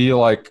sort of be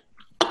like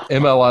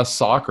MLS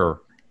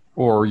soccer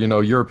or,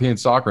 European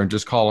soccer, and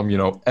just call them,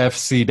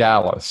 FC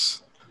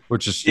Dallas.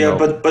 Which is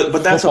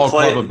but that's a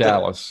play club of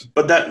Dallas.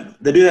 But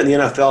that they do that in the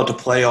NFL to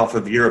play off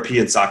of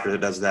European soccer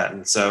that does that,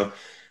 and so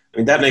I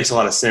mean that makes a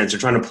lot of sense. You're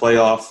trying to play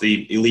off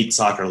the elite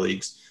soccer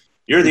leagues.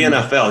 You're the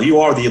NFL.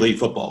 You are the elite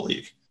football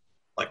league.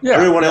 Like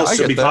everyone else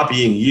should be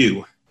copying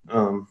you.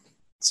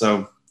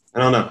 So I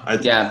don't know.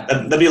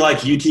 That'd be like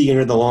UT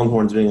and the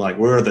Longhorns being like,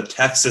 we're the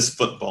Texas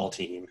football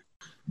team.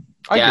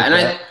 But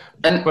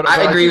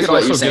I agree with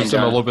what you're saying, John. It also gives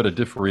them a little bit of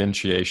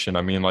differentiation.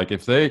 I mean, like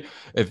I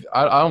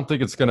don't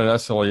think it's going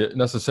to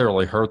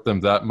necessarily hurt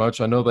them that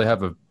much. I know they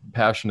have a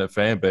passionate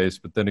fan base,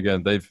 but then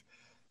again,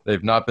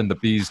 they've not been the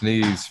bee's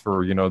knees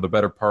for, the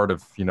better part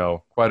of,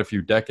 quite a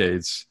few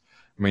decades.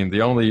 I mean,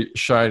 the only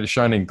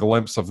shining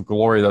glimpse of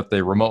glory that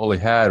they remotely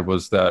had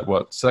was that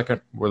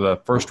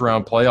the first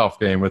round playoff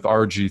game with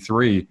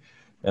RG3,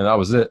 and that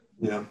was it.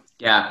 Yeah.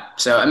 Yeah.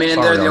 So I mean,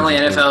 they're the only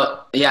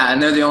NFL. Yeah,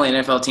 and they're the only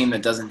NFL team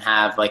that doesn't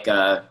have like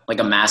a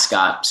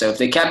mascot. So if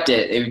they kept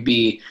it, it would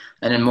be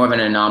more of an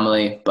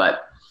anomaly.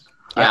 But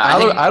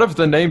yeah, out of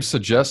the names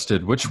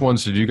suggested, which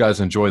ones did you guys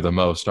enjoy the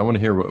most? I want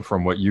to hear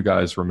from what you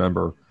guys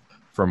remember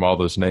from all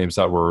those names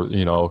that were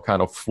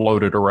kind of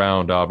floated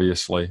around.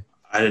 Obviously,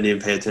 I didn't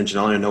even pay attention.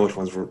 I don't even know which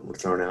ones were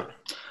thrown out.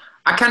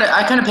 I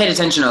kind of paid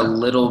attention a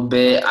little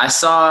bit. I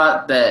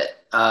saw that.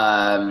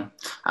 I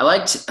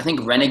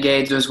think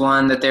Renegades was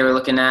one that they were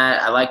looking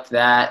at. I liked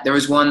that. There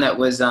was one that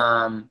was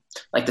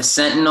like the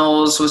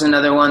Sentinels was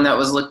another one that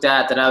was looked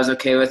at that I was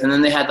okay with. And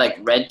then they had like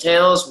Red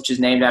Tails, which is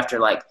named after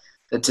like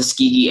the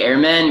Tuskegee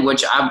Airmen,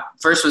 which I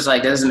first was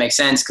like, that doesn't make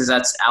sense because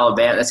that's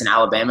Alabama. That's an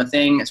Alabama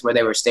thing. It's where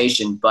they were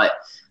stationed. But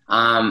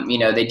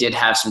They did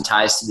have some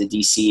ties to the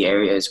DC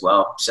area as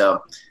well.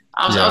 So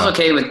I was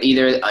okay with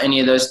any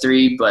of those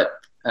three, but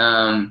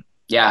I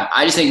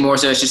just think more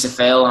so it's just a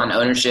fail on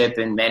ownership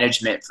and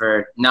management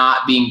for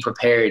not being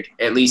prepared,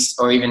 at least,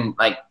 or even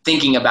like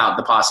thinking about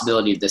the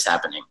possibility of this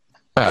happening.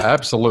 Yeah,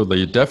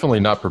 absolutely.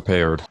 Definitely not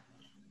prepared.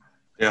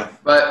 Yeah.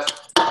 But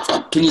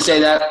can you say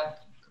that?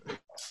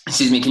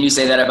 Excuse me. Can you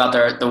say that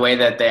about the way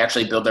that they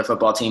actually build their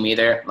football team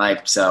either?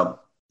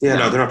 Yeah,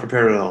 no, they're not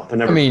prepared at all. They're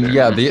never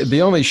prepared.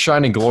 The only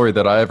shining glory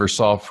that I ever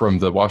saw from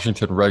the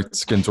Washington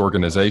Redskins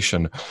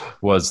organization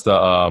was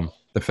the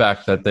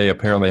fact that they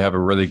apparently have a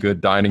really good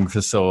dining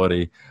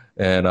facility,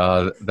 and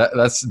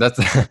that's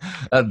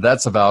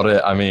about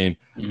it. I mean,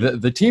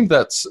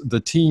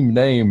 the team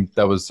name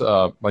that was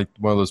like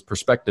one of those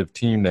prospective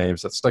team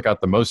names that stuck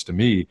out the most to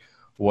me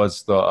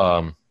was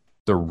the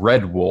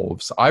Red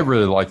Wolves. I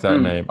really like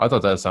that name. I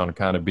thought that sounded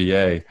kind of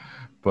BA,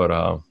 but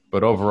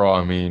overall,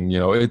 I mean,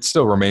 it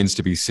still remains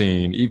to be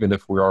seen. Even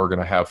if we are going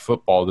to have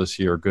football this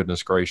year,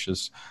 goodness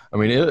gracious, I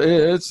mean,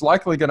 it's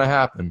likely going to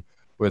happen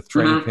with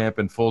training camp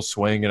in full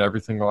swing and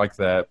everything like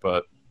that.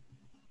 But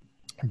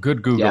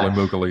good googly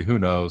moogly, who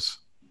knows?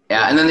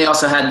 Yeah, and then they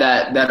also had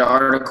that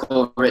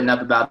article written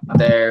up about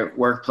their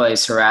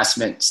workplace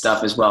harassment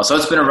stuff as well. So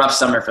it's been a rough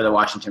summer for the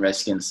Washington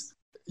Redskins.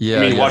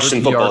 Yeah,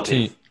 Washington football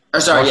team.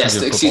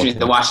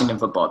 The Washington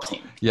football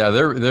team. Yeah,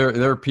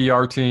 their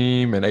PR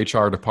team and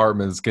HR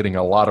department is getting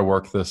a lot of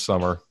work this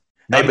summer.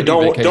 Hey, but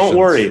don't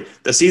worry.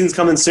 The season's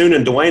coming soon,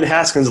 and Dwayne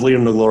Haskins is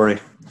leading the glory.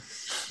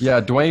 Yeah,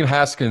 Dwayne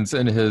Haskins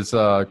and his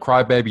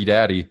crybaby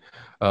daddy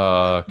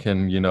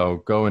can,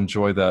 go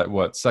enjoy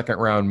that, second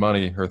round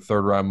money or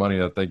third round money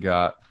that they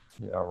got.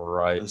 Yeah,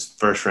 right. It was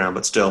first round,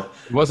 but still.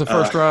 It wasn't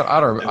first round? I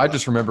don't. I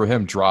just remember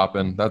him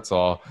dropping. That's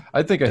all.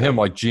 I think of him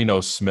like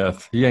Geno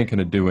Smith. He ain't going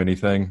to do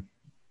anything.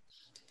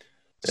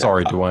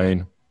 Sorry,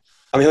 Dwayne.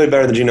 I mean, he'll be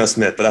better than Geno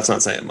Smith, but that's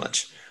not saying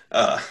much.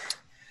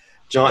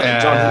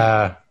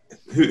 John,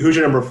 who's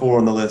your number 4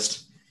 on the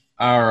list?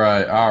 All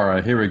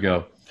right. Here we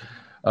go.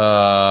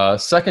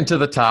 Second to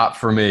the top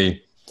for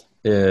me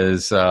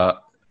is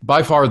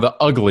by far the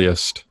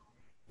ugliest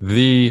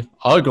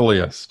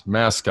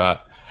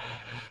mascot,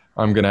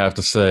 I'm going to have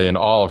to say, in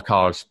all of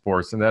college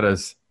sports, and that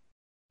is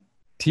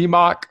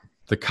T-Mock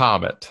the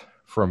Comet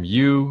from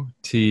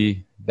UT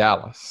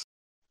Dallas.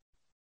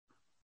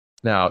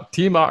 Now,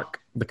 T-Mock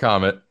the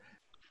Comet,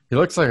 he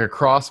looks like a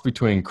cross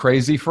between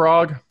Crazy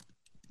Frog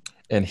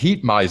and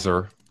Heat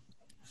Miser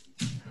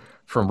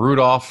from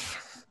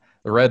Rudolph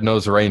the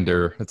Red-Nosed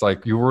Reindeer. It's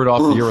like you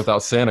Rudolph the Year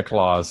Without Santa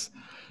Claus.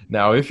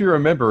 Now, if you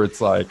remember, it's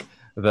like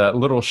that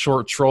little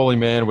short trolley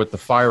man with the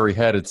fiery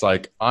head. It's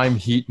like, I'm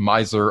Heat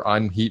Miser,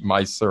 I'm Heat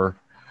Miser.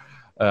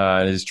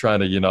 And he's trying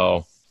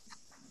to,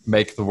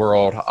 make the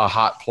world a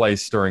hot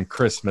place during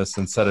Christmas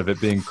instead of it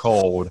being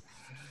cold.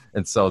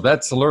 And so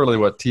that's literally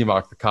what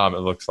T-Mock the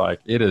Comet looks like.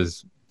 It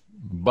is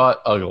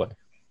butt ugly.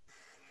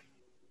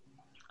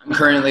 I'm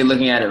currently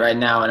looking at it right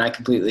now, and I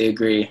completely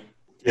agree.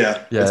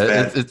 Yeah,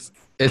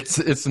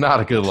 it's not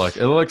a good look.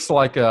 It looks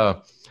like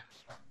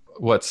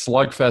what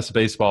Slugfest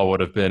baseball would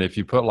have been if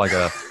you put like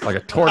a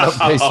torn up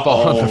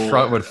baseball on the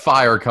front with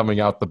fire coming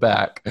out the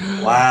back.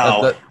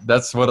 Wow,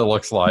 that's what it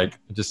looks like.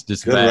 Just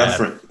good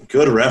bad.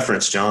 Good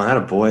reference, John.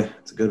 Attaboy.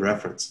 It's a good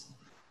reference.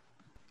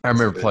 I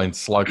remember playing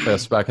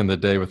Slugfest back in the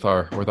day with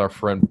our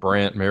friend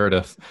Brant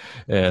Meredith,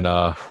 and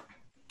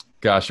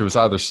gosh, it was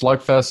either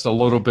Slugfest a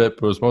little bit,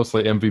 but it was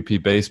mostly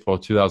MVP Baseball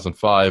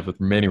 2005 with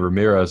Manny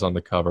Ramirez on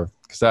the cover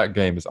because that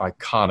game is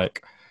iconic.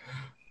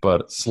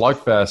 But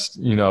Slugfest,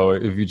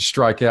 if you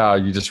strike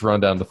out, you just run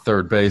down to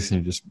third base and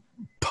you just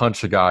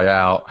punch a guy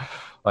out,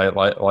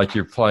 like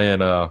you're playing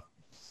what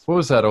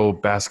was that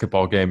old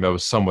basketball game that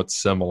was somewhat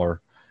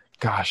similar?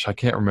 Gosh, I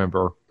can't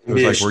remember. It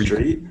was NBA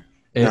Street.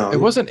 It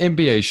wasn't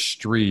NBA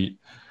Street.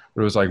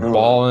 It was like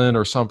Ballin'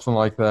 or something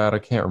like that. I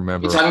can't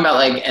remember. You're talking about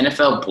like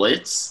NFL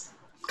Blitz,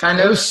 kind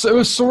of? It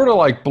was sort of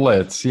like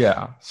Blitz,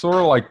 yeah. Sort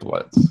of like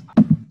Blitz.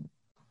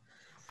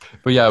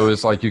 But yeah, it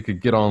was like you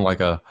could get on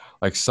like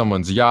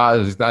someone's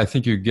yacht. I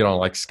think you could get on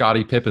like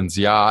Scottie Pippen's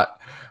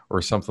yacht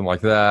or something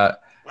like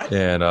that.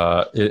 And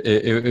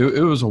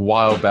it was a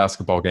wild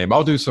basketball game.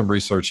 I'll do some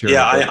research here.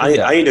 Yeah,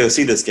 I need to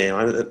see this game.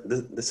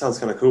 This sounds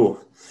kind of cool.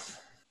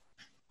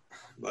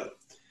 But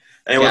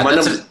anyway,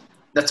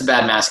 that's a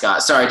bad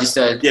mascot. Sorry, just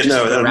no,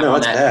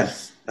 that's bad.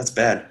 That's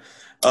bad.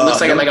 It looks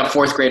like a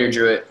fourth grader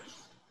drew it.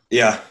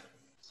 Yeah.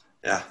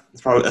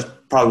 That's probably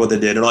what they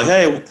did. They're like,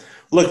 hey,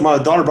 look, my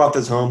daughter brought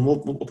this home. We'll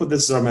put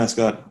this as our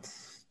mascot.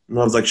 And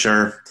I was like,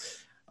 sure.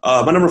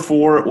 My number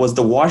 4 was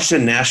the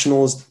Washington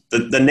Nationals.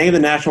 The name of the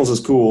Nationals is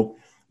cool,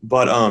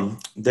 but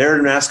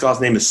their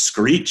mascot's name is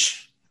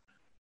Screech,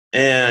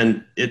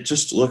 and it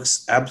just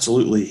looks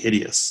absolutely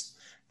hideous.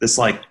 This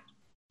like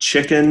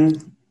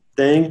chicken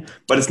thing,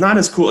 but it's not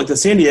as cool. Like the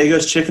San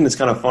Diego's chicken is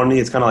kind of funny.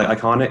 It's kind of like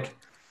iconic.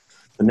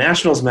 The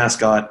Nationals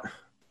mascot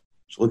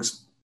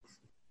looks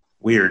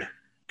weird,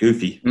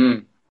 goofy.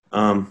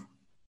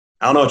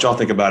 I don't know what y'all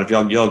think about it.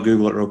 If y'all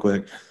Google it real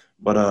quick.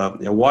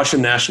 But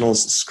Washington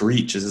Nationals,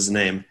 Screech is his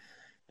name.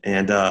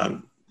 And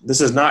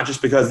this is not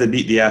just because they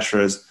beat the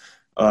Astros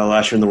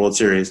last year in the World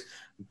Series,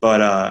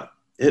 but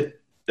it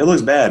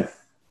looks bad.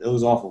 It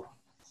was awful.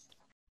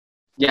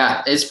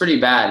 Yeah, it's pretty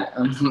bad.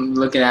 I'm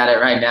looking at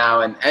it right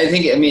now, and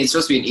it's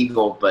supposed to be an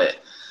eagle, but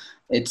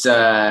it's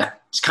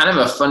kind of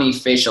a funny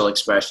facial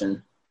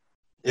expression.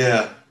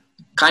 Yeah.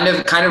 Kind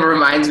of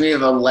reminds me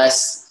of a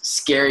less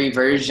scary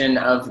version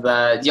of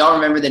do y'all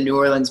remember the New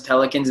Orleans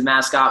Pelicans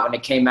mascot when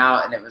it came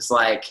out, and it was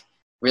like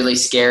really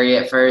scary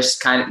at first,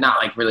 kind of not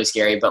like really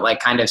scary, but like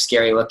kind of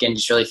scary looking,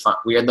 just really fun,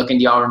 weird looking.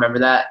 Do y'all remember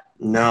that?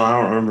 No,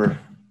 I don't remember.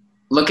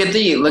 Look at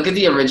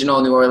the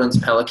original New Orleans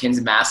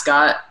Pelicans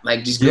mascot.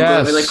 Like, just Google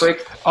it really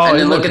quick. Oh, and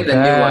then look at the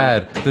new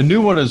one. The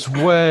new one is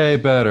way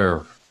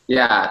better.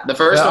 Yeah, the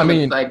first one. I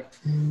mean,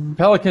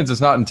 Pelicans is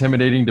not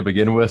intimidating to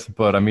begin with,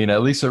 but I mean,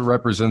 at least it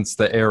represents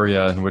the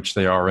area in which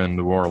they are in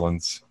New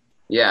Orleans.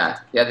 Yeah,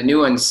 the new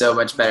one's so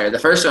much better. The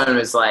first one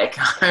was like,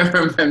 I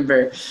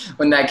remember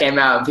when that came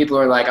out, and people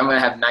were like, "I'm gonna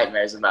have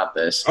nightmares about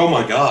this." Oh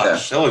my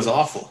gosh, that was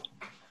awful.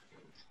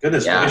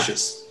 Goodness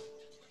gracious.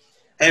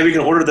 Hey, we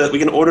can order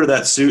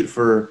that suit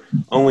for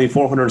only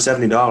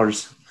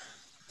 $470.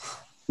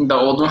 The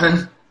old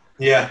one?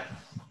 Yeah.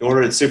 You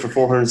ordered a suit for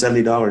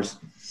 $470.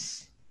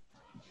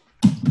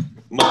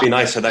 Must be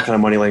nice to have that kind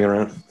of money laying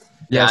around.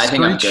 Yeah, I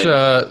think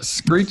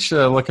Screech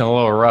looking a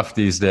little rough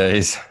these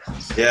days.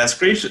 Yeah,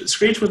 Screech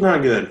was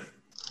not good.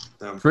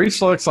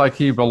 Screech looks like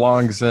he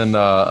belongs in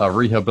a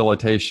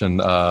rehabilitation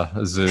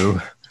zoo.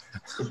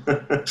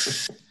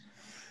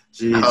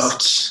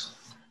 Jeez.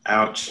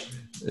 Ouch.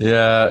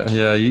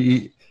 Yeah.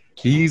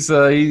 He's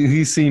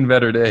seen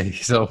better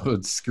days. So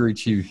it's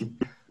Screecher.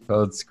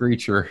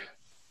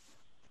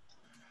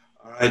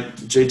 All right,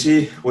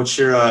 JT, what's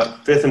your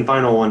fifth and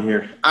final one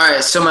here? All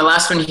right, so my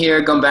last one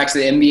here, going back to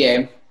the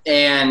NBA,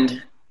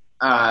 and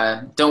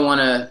don't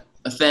want to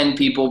offend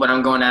people, but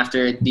I'm going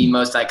after the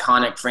most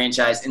iconic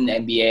franchise in the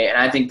NBA, and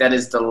I think that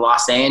is the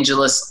Los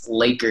Angeles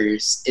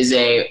Lakers. Is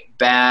a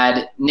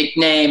bad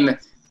nickname,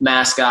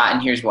 mascot,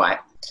 and here's why.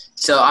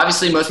 So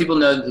obviously most people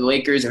know that the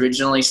Lakers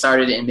originally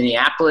started in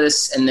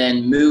Minneapolis and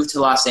then moved to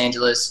Los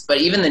Angeles.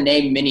 But even the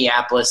name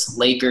Minneapolis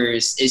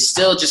Lakers is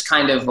still just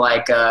kind of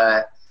like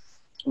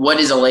what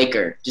is a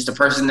Laker? Just a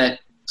person that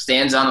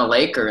stands on a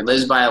lake or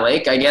lives by a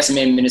lake, I guess. I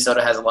mean,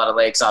 Minnesota has a lot of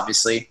lakes,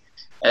 obviously.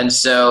 And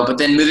so, but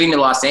then moving to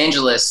Los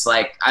Angeles,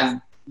 like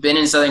I've been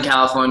in Southern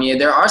California.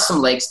 There are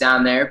some lakes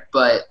down there,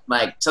 but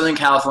like Southern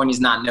California is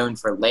not known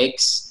for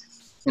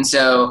lakes. And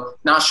so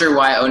not sure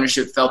why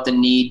ownership felt the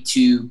need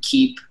to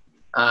keep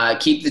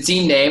the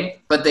team name,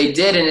 but they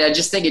did, and I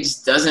just think it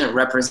just doesn't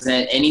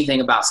represent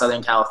anything about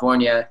Southern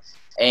California,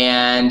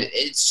 and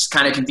it's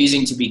kind of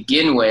confusing to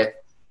begin with.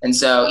 And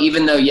so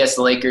even though, yes,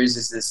 the Lakers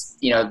is this,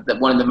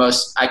 one of the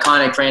most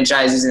iconic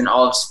franchises in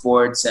all of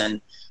sports, and,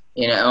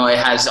 it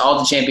has all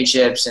the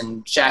championships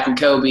and Shaq and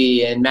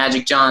Kobe and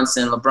Magic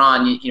Johnson,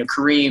 LeBron,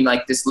 Kareem,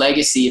 like this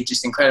legacy of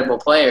just incredible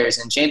players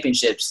and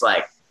championships,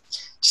 like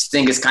just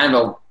think it's kind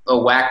of a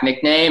whack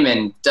nickname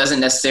and doesn't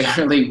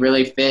necessarily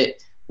really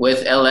fit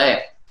with LA.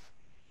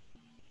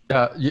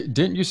 Yeah,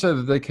 didn't you say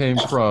that they came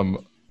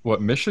from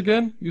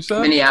Michigan? You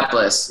said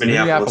Minneapolis.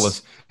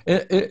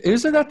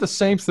 Isn't that the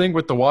same thing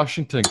with the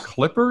Washington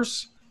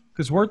Clippers?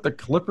 Because weren't the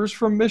Clippers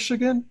from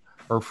Michigan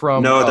or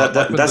from? No,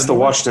 that's the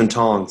Washington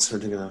Tongs.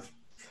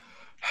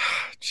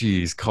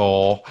 Jeez,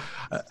 Cole,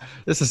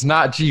 this is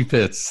not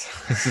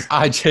G-Pits. This is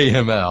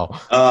IJML.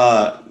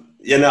 I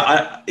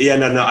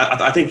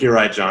think you're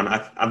right, John.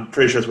 I'm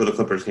pretty sure it's where the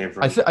Clippers came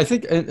from. I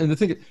think, and the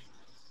thing.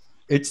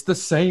 It's the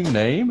same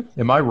name.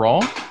 Am I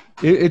wrong?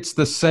 It's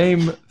the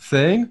same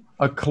thing.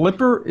 A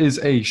clipper is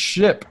a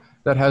ship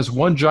that has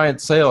one giant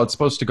sail. It's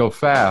supposed to go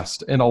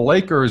fast. And a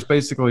Laker is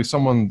basically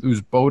someone who's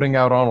boating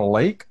out on a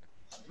lake.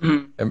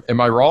 Mm-hmm.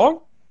 Am I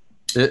wrong?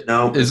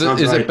 No. Is it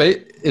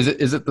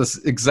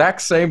the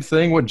exact same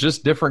thing with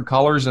just different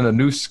colors and a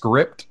new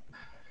script?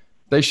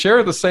 They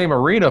share the same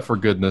arena, for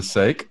goodness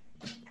sake,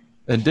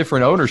 and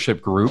different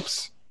ownership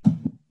groups.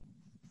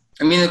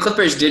 I mean, the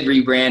Clippers did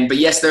rebrand, but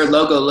yes, their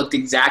logo looked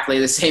exactly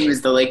the same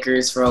as the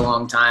Lakers for a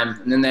long time.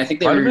 And then I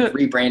think they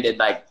rebranded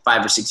like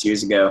 5 or 6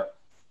 years ago.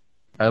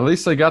 At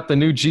least they got the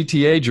new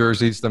GTA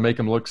jerseys to make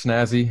them look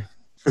snazzy.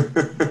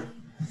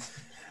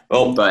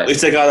 Well, at least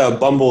they got a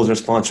Bumble as their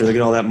sponsor. They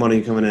get all that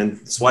money coming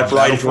in. Swipe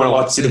right if you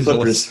want to see the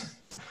Clippers.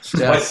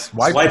 Yes.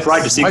 Swipe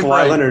right to see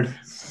Kawhi Leonard.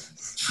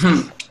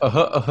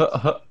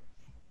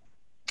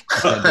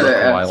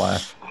 Why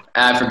laugh?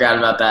 I forgot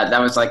about that.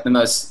 That was like the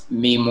most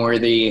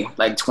meme-worthy,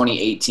 like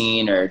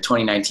 2018 or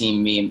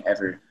 2019 meme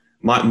ever.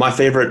 My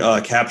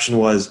favorite caption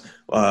was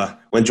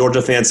when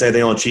Georgia fans say they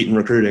don't cheat in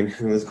recruiting.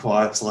 It was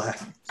quiet. I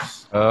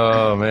laugh.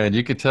 Oh man,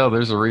 you could tell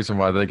there's a reason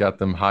why they got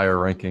them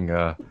higher-ranking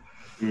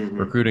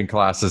recruiting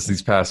classes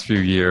these past few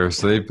years.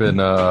 They've been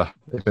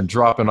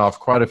dropping off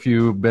quite a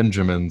few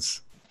Benjamins.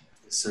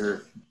 Yes,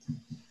 sir.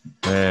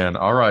 Man,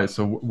 all right.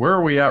 So where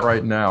are we at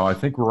right now? I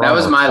think we're. That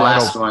was my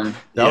last one.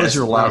 That was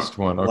your last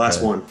one. Okay.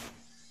 Last one.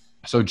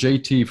 So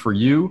JT, for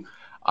you,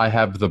 I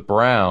have the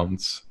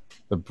Browns,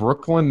 the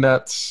Brooklyn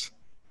Nets,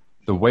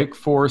 the Wake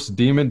Forest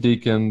Demon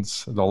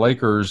Deacons, the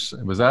Lakers.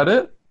 Was that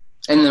it?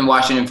 And then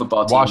Washington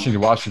football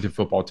team. Washington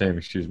football team,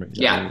 excuse me.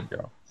 Yeah. There you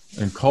go.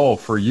 And Cole,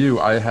 for you,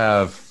 I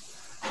have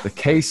the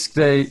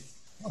K-State,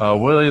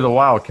 Willie the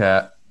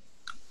Wildcat,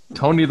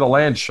 Tony the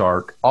Land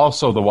Shark,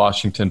 also the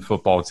Washington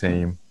football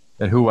team.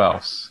 And who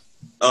else?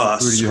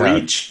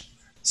 Screech.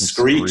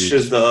 Screech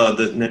is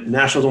the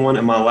Nationals one,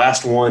 and my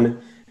last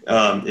one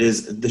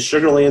is the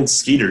Sugarland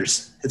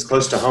Skeeters. It's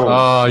close to home.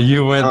 Oh,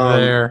 you went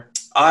there.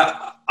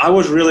 I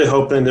was really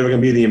hoping they were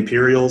going to be the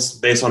Imperials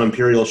based on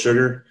Imperial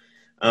Sugar.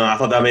 I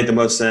thought that made the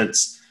most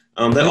sense.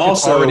 They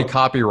also already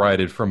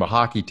copyrighted from a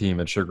hockey team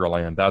in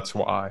Sugarland. That's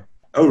why.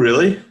 Oh,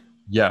 really?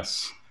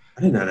 Yes.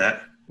 I didn't know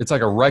that. It's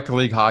like a rec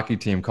league hockey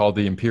team called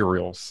the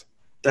Imperials.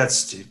 That's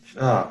stupid.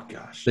 Oh,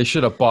 gosh. They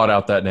should have bought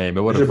out that name.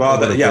 It would have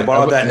bought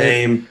out that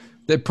name.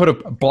 They put a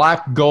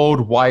black,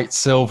 gold, white,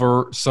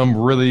 silver, some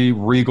really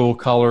regal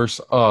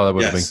colors. Oh, that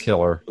would have been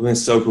killer. It would have been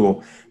so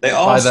cool. They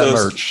buy that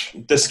merch.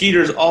 The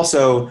Skeeters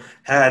also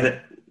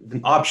had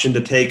an option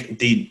to take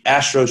the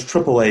Astros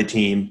AAA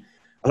team.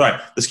 Sorry,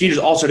 the Skeeters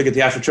also to get the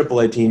Astros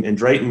AAA team, and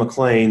Drayton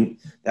McClain,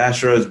 the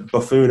Astros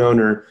buffoon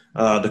owner,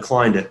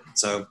 declined it.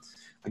 So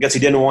I guess he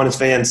didn't want his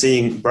fans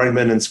seeing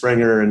Bregman and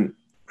Springer and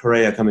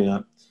Correa coming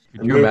up.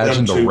 Can you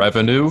imagine the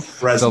revenue?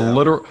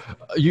 Fresno.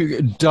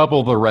 You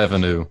double the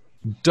revenue.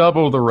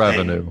 Double the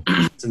revenue.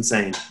 It's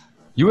insane.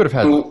 You would have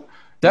had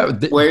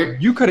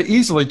you could have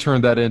easily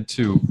turned that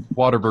into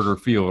Whataburger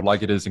Field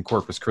like it is in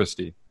Corpus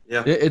Christi.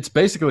 Yeah. It's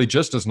basically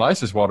just as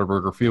nice as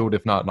Whataburger Field,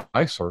 if not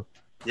nicer.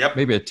 Yep.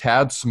 Maybe a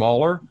tad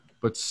smaller,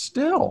 but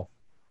still,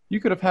 you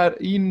could have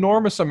had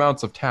enormous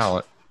amounts of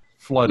talent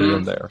flooded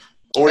in there.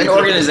 And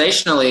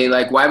organizationally,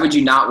 like, why would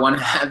you not want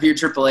to have your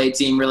AAA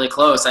team really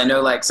close? I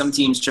know, like, some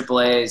teams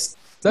AAA's.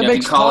 That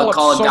makes call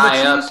a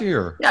guy up.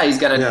 Easier. Yeah, he's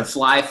got to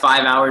fly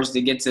 5 hours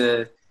to get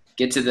to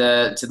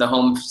the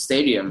home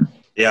stadium.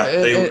 Yeah,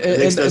 it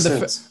makes no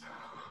sense.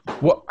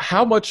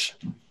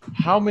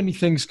 How many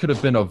things could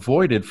have been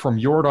avoided from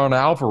Yordan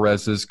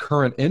Alvarez's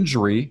current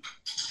injury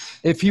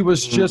if he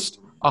was just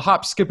a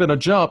hop, skip, and a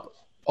jump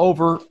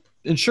over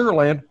in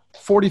Sugarland,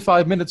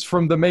 45 minutes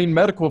from the main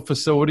medical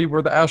facility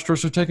where the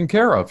Astros are taken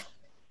care of?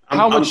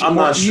 How much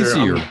more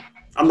easier?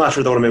 I'm not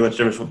sure that would have made much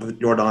difference with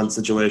Yordan's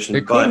situation.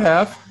 It could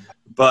have.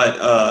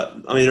 But,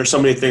 I mean, there's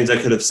so many things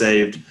that could have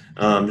saved.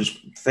 Just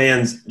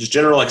fans, just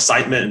general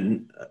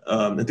excitement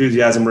and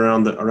enthusiasm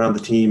around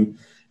the team.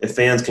 If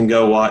fans can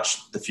go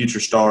watch the future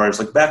stars,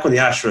 like back when the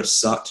Astros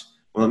sucked,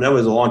 well, that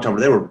was a long time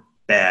where they were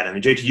bad. I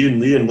mean, JT, you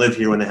didn't live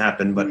here when it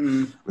happened, but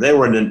they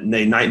were in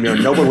a nightmare.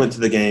 No one went to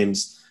the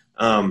games.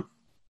 The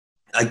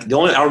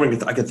only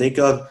argument I could think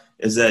of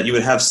is that you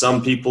would have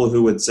some people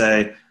who would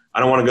say, I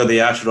don't want to go to the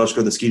Astros, I'll just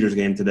go to the Skeeters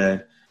game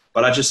today.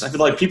 But I feel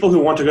like people who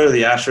want to go to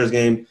the Astros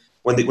game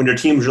when their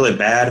team's really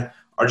bad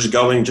are just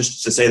going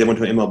just to say they went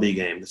to an MLB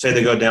game. To say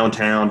they go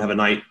downtown, have a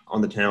night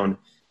on the town.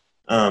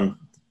 And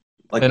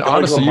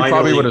honestly,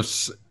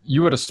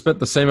 you would have spent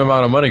the same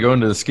amount of money going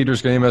to the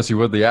Skeeters game as you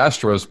would the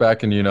Astros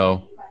back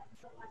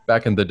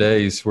in the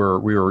days where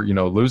we were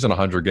losing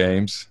 100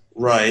 games.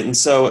 Right, and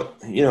so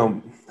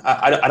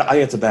I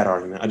think it's a bad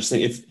argument. I just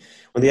think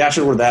when the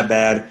Astros were that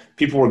bad,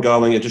 people were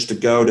going just to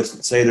go to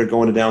say they're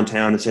going to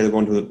downtown and say they're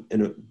going to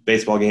a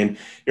baseball game,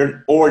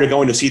 you're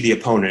going to see the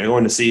opponent, you're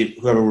going to see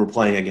whoever we're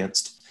playing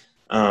against.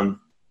 I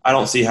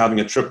don't see having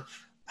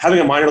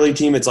a minor league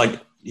team. It's like,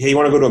 hey, you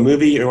want to go to a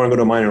movie or you want to go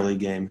to a minor league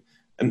game?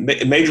 A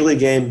major league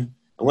game,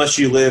 unless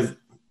you live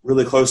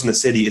really close in the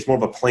city, it's more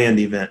of a planned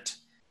event,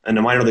 and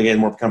a minor league game is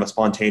more kind of a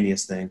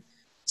spontaneous thing.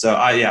 So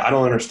I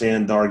don't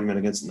understand the argument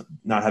against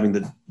not having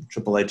the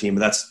AAA team, but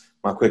that's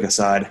my quick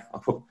aside.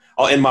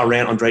 I'll end my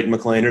rant on Drayton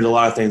McClain. There's a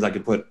lot of things I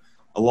could put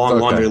a long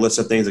laundry list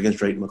of things against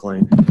Drayton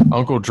McClain.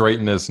 Uncle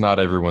Drayton is not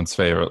everyone's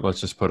favorite.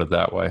 Let's just put it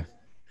that way.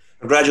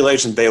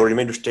 Congratulations, Baylor. You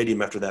made your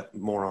stadium after that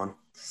moron.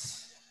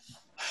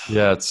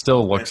 Yeah, it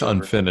still looks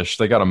unfinished.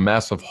 They got a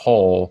massive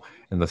hole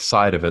in the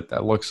side of it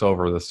that looks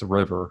over this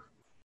river.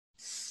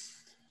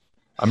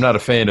 I'm not a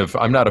fan of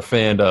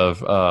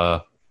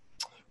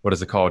what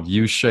is it called?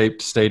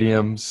 U-shaped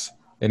stadiums.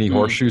 Any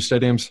horseshoe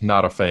stadiums?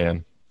 Not a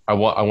fan. I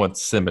want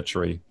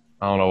symmetry.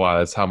 I don't know why.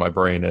 That's how my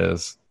brain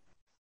is.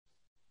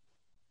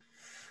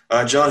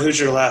 John, who's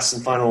your last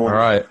and final one? All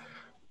right.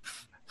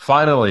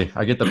 Finally,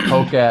 I get to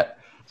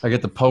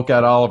poke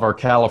at all of our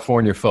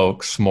California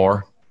folks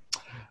more.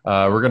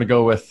 We're going to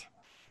go with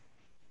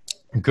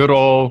good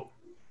old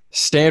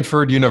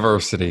Stanford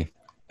University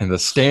and the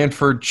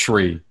Stanford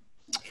tree.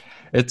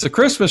 It's a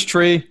Christmas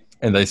tree,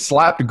 and they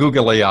slapped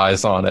googly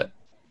eyes on it.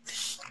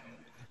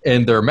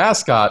 And their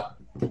mascot,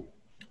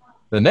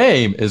 the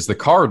name is the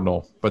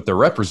Cardinal, but they're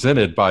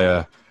represented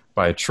by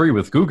a tree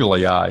with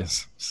googly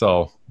eyes.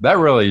 So that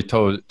really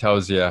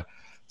tells you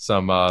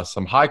some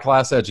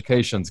high-class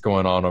education's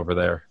going on over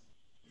there.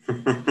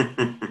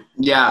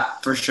 Yeah,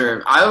 for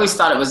sure. I always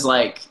thought it was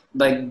like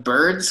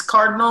birds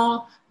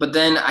cardinal, but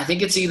then I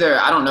think it's either,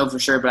 I don't know for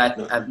sure, but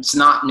it's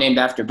not named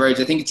after birds.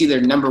 I think it's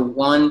either number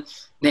one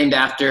named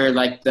after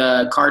like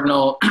the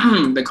cardinal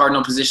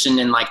position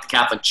in like the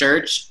Catholic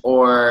Church,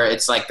 or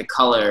it's like the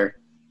color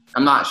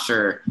I'm not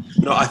sure.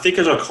 No, I think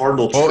there's a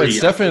cardinal tree. Well, it's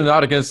definitely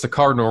not against the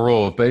cardinal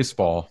rule of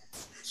baseball.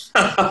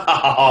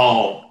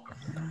 Oh,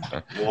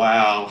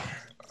 wow.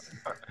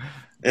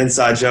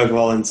 Inside joke of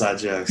all inside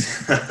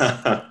jokes.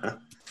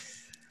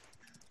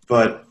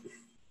 But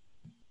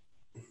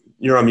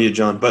you're on mute,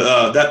 John. But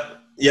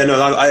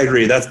I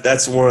agree.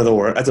 That's one of the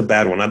worst. That's a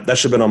bad one. That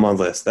should have been on my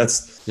list. That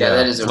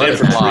is a really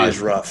bad. Is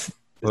rough.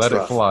 Let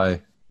it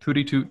fly.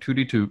 Tootie toot,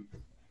 tootie toot.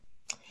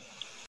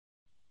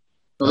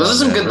 Well,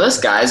 those are some good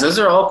lists, guys. Those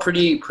are all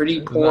pretty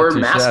poor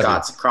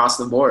mascots across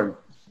the board.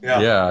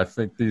 Yeah, I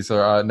think these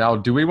are. Now,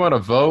 do we want to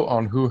vote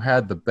on who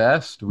had the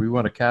best? Do we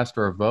want to cast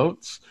our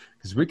votes?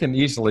 Because we can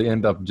easily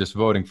end up just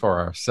voting for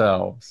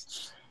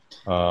ourselves.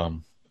 Nah,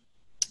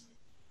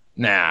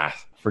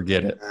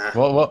 forget it.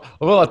 We'll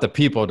let the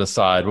people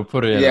decide. We'll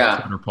put it in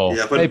a Twitter poll.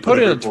 Yeah, put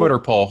it in a Twitter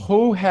poll.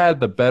 Who had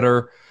the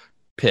better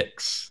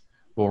picks?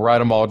 We'll write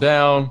them all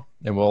down,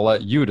 and we'll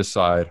let you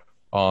decide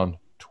on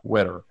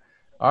Twitter.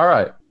 All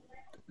right.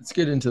 Let's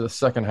get into the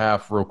second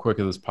half real quick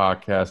of this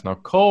podcast. Now,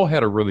 Cole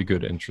had a really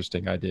good,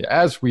 interesting idea.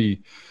 As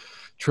we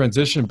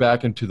transition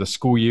back into the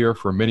school year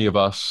for many of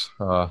us,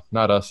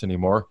 not us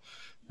anymore.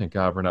 Thank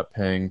God we're not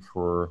paying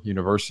for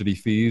university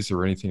fees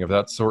or anything of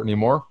that sort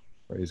anymore.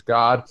 Praise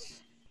God.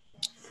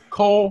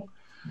 Cole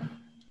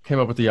came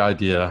up with the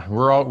idea.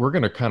 We're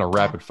going to kind of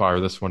rapid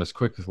fire this one as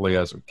quickly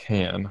as we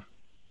can.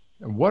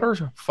 And what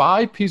are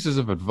 5 pieces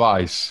of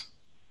advice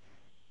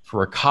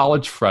for a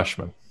college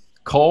freshman?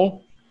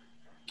 Cole,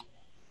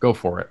 go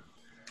for it.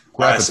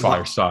 Rapid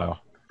fire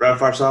style. Rapid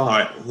fire style? All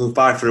right. We'll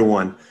 5 through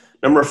 1.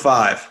 Number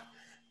 5,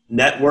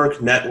 network,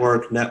 and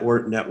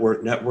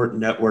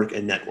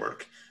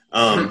network.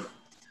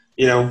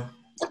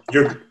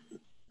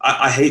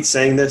 I hate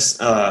saying this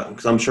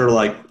because I'm sure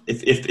like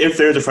if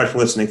there's a freshman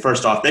listening,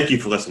 first off, thank you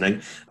for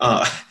listening.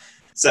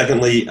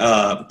 Secondly,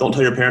 don't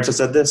tell your parents I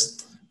said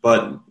this,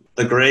 but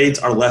the grades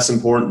are less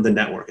important than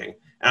networking.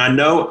 And I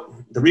know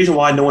the reason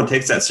why no one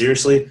takes that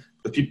seriously,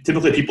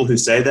 typically people who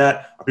say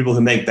that are people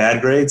who make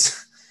bad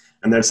grades.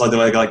 And there's like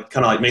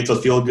kind of like makes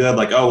us feel good,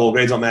 like, oh, well,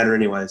 grades don't matter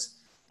anyways.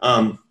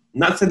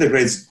 Not saying the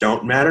grades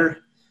don't matter,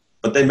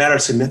 but they matter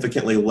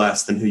significantly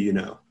less than who you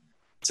know.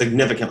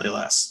 Significantly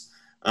less.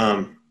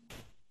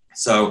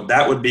 So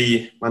that would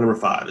be my number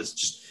 5 is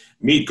just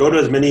go to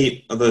as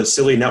many of those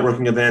silly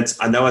networking events.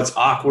 I know it's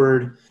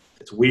awkward.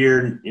 It's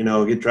weird,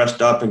 get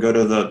dressed up and go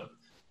to the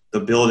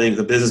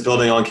business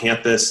building on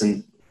campus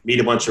and meet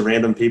a bunch of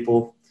random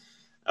people.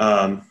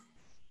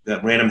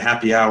 That random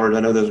happy hours. I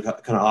know those are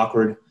kind of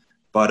awkward,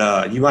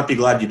 but you might be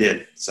glad you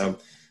did. So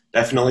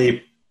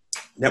definitely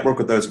network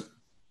with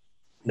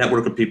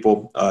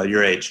people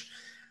your age.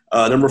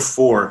 Number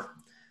 4,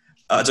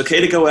 it's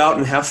okay to go out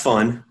and have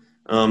fun.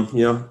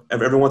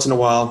 Every once in a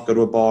while, go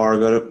to a bar,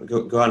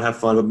 go out and have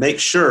fun, but make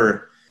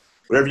sure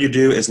whatever you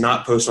do is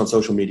not posted on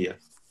social media.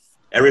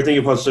 Everything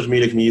you post on social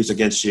media can be used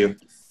against you,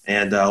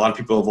 and a lot of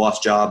people have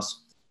lost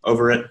jobs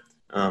over it.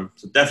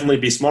 So definitely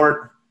be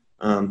smart.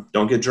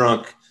 Don't get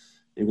drunk.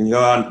 You can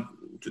go out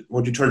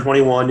once you turn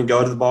 21, you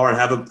go to the bar and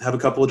have a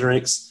couple of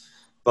drinks,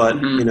 but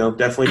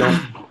definitely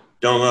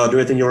don't do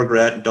anything you'll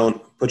regret.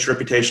 Don't put your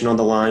reputation on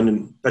the line,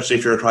 and especially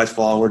if you're a Christ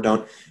follower,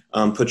 don't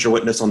put your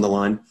witness on the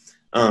line.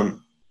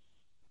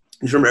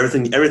 Just remember,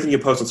 everything you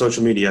post on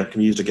social media can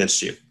be used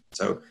against you.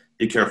 So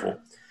be careful.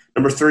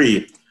 Number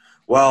 3,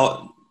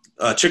 while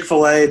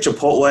Chick-fil-A,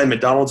 Chipotle, and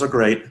McDonald's are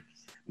great,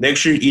 make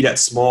sure you eat at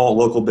small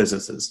local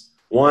businesses.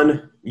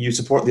 1, you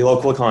support the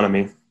local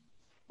economy,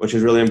 which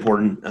is really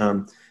important.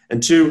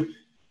 And 2,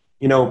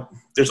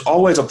 there's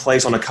always a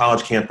place on a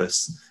college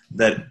campus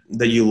that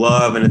you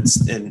love,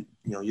 and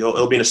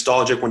it'll be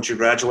nostalgic once you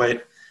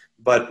graduate.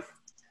 But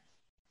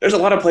there's a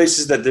lot of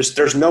places that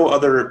there's no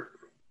other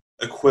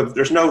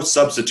there's no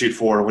substitute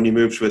for when you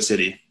move to a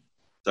city.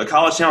 So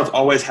college towns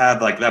always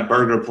had like that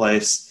burger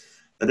place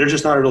that there's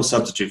just not a real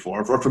substitute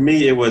for. For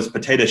me, it was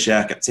Potato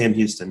Shack at Sam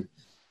Houston.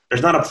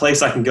 There's not a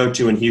place I can go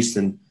to in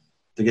Houston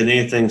to get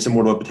anything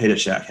similar to what Potato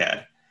Shack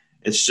had.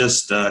 It's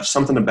just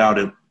something about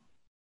it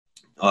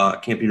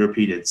can't be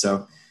repeated.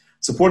 So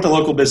support the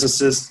local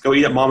businesses. Go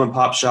eat at mom and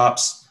pop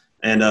shops,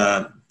 and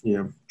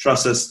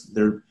trust us.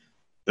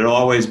 There'll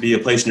always be a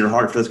place in your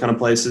heart for those kind of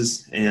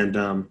places,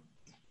 and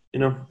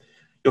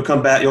you'll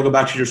come back. You'll go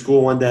back to your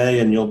school one day,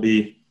 and you'll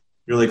be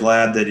really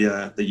glad that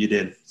you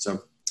did.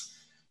 So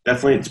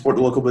definitely support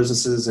the local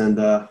businesses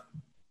and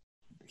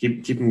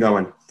keep them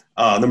going.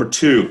 Number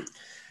 2,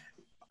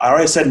 I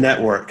already said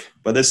network,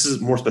 but this is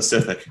more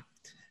specific.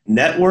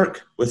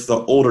 Network with the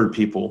older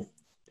people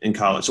in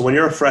college. So when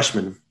you're a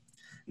freshman,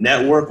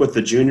 network with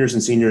the juniors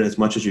and seniors as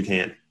much as you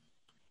can.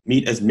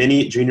 Meet as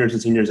many juniors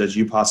and seniors as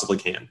you possibly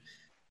can.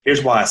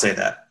 Here's why I say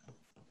that.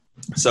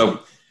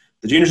 So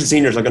the juniors and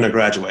seniors are going to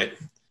graduate,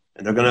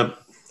 and they're going to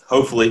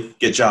hopefully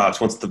get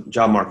jobs once the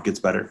job market gets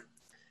better.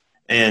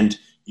 And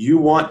you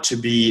want to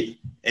be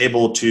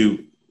able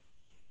to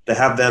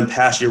have them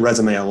pass your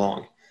resume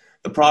along.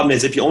 The problem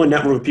is if you only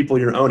network with people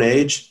your own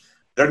age,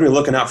 they're going to be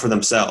looking out for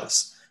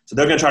themselves. So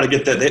they're going to try to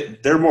get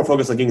that. They're more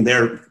focused on getting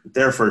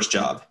their first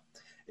job.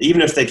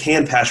 Even if they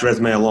can pass your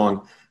resume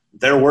along,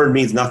 their word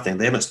means nothing.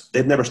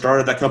 They've never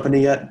started that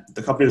company yet.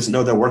 The company doesn't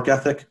know their work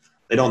ethic.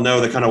 They don't know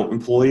the kind of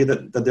employee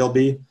that they'll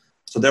be.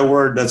 So their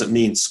word doesn't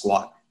mean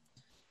squat.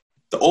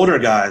 The older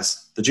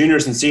guys, the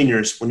juniors and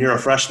seniors, when you're a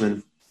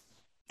freshman,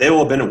 they will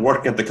have been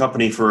working at the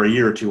company for a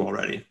year or two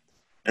already.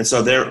 And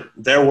so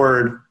their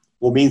word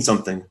will mean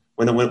something.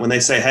 When they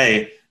say,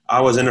 hey,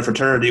 I was in a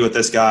fraternity with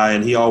this guy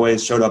and he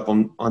always showed up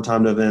on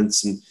time to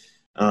events and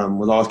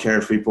was always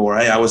caring for people. Or,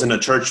 hey, I was in a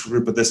church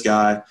group with this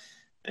guy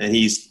and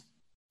he's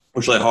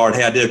worked really hard.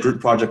 Hey, I did a group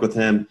project with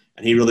him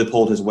and he really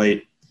pulled his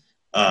weight.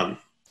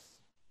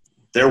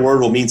 Their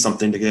word will mean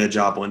something to get a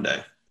job one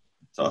day.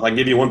 So if I can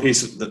give you one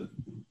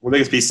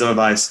biggest piece of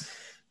advice,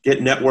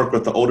 get network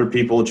with the older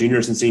people,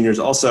 juniors and seniors.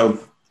 Also,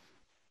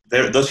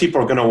 those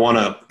people are going to want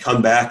to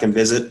come back and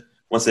visit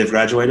once they've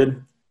graduated.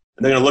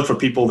 And they're going to look for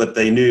people that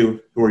they knew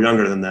who were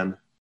younger than them.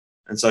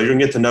 And so you're going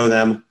to get to know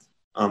them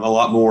a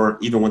lot more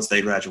even once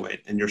they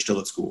graduate and you're still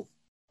at school.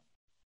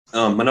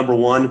 My number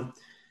one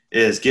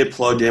is get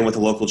plugged in with a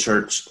local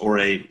church or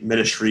a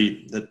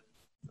ministry that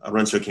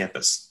runs through a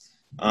campus.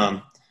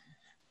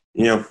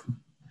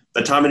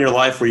 The time in your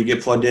life where you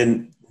get plugged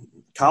in,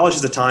 college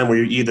is the time where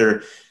you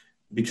either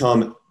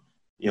become,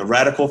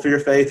 radical for your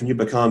faith and you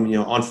become,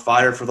 on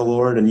fire for the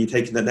Lord and you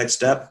take that next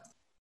step,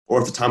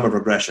 or it's a time of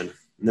regression.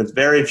 And there's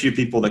very few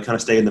people that kind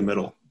of stay in the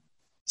middle.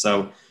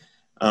 So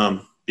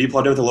be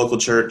plugged in with a local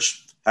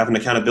church, have an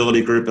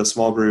accountability group, a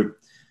small group.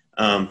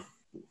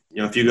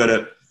 If you go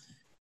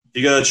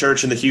to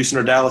church in the Houston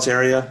or Dallas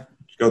area,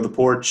 you go to the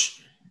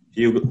Porch. If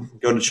you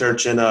go to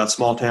church in a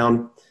small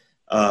town,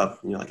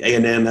 like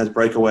A&M has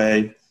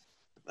Breakaway.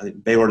 I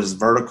think Baylor is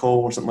Vertical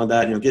or something like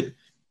that.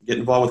 Get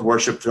involved with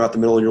worship throughout the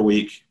middle of your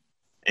week,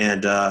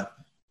 and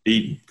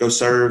go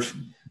serve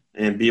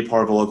and be a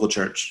part of a local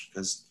church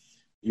because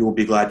you will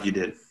be glad you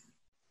did.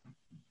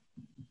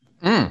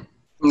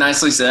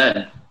 Nicely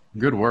said.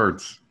 Good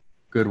words.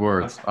 Good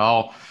words.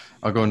 I'll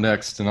go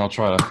next, and I'll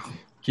try to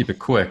keep it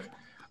quick.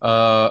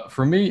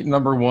 For me,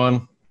 number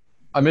one,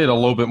 I made it a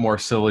little bit more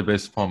silly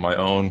based upon my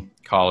own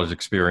college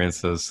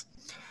experiences.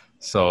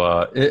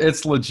 So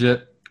it's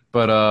legit.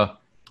 But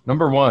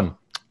number one,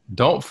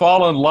 don't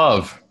fall in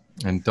love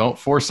and don't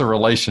force a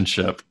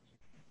relationship.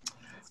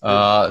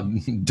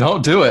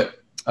 Don't do it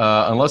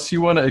unless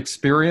you want to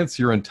experience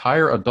your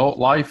entire adult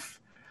life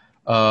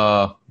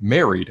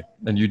married,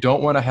 and you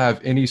don't want to have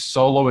any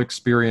solo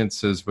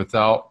experiences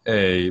without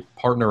a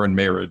partner in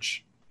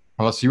marriage.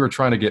 Unless you were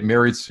trying to get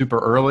married super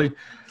early,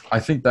 I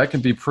think that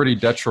can be pretty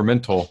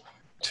detrimental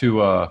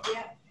to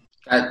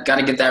Got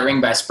to get that ring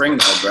by spring,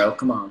 though, bro.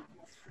 Come on.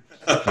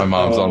 My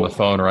mom's on the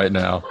phone right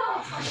now.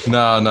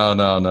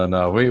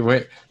 No.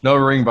 Wait. No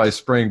ring by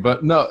spring.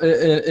 But no,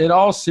 in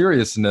all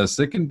seriousness,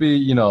 it can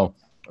be,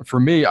 for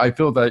me, I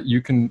feel that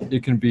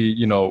it can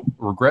be,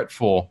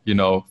 regretful,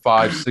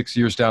 5-6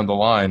 years down the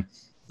line.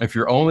 If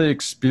your only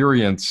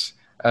experience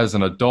as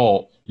an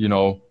adult,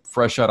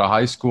 fresh out of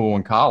high school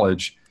and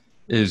college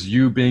is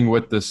you being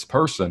with this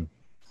person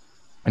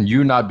and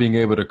you not being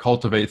able to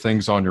cultivate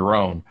things on your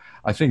own.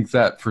 I think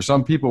that for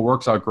some people it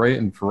works out great,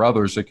 and for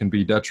others it can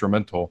be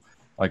detrimental.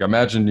 Like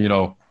imagine,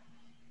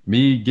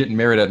 me getting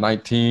married at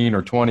 19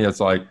 or 20, it's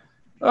like,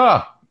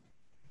 that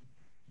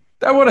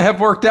wouldn't have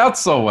worked out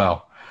so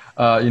well.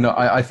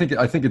 I think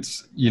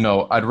it's,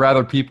 I'd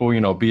rather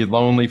people, be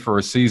lonely for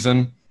a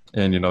season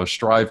and,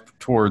 strive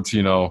towards,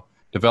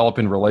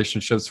 developing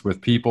relationships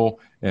with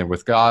people and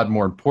with God,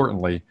 more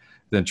importantly,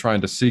 than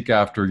trying to seek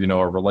after,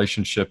 a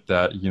relationship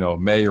that,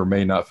 may or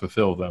may not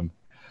fulfill them.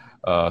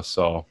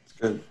 So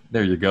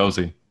there you go,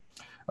 Z.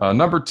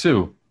 Number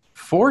two,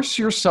 force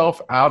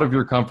yourself out of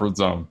your comfort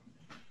zone.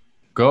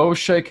 Go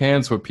shake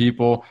hands with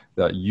people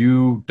that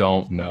you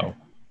don't know.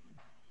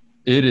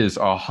 It is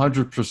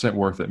 100%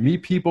 worth it.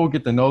 Meet people,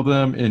 get to know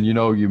them, and,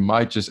 you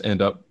might just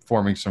end up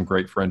forming some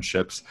great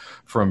friendships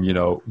from,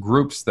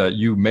 groups that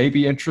you may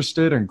be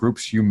interested in,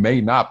 groups you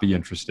may not be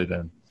interested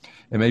in.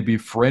 It may be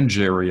fringe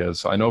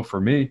areas. I know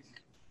for me,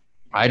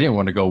 I didn't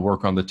want to go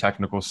work on the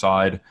technical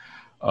side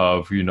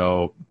of,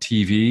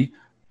 TV,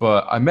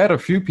 but I met a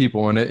few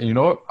people in it, and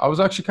I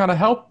was actually kind of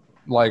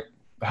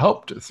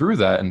helped through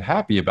that and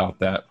happy about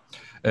that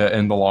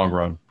in the long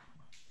run.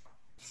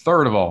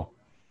 Third of all,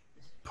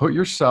 put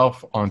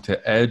yourself onto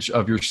edge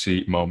of your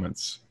seat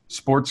moments.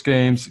 Sports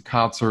games,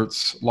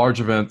 concerts, large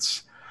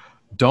events.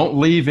 Don't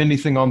leave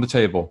anything on the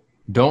table.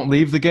 Don't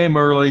leave the game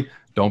early.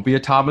 Don't be a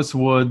Thomas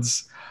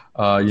Woods.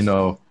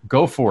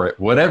 Go for it,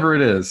 whatever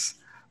it is.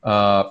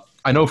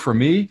 I know for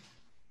me,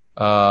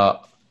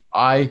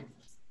 I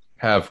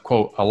have,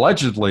 quote,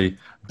 allegedly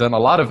done a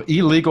lot of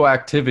illegal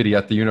activity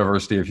at the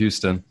University of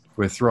Houston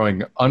with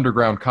throwing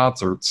underground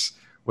concerts,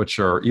 which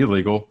are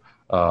illegal,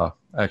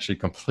 actually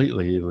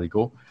completely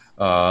illegal.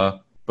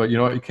 But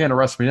you can't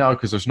arrest me now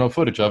because there's no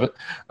footage of it.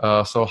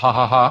 So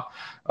ha.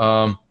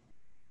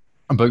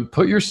 But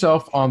put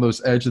yourself on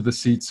those edge of the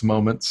seats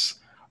moments.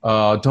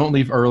 Don't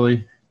leave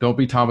early. Don't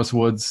be Thomas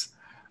Woods.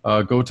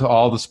 Go to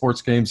all the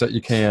sports games that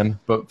you can.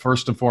 But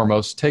first and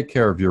foremost, take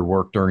care of your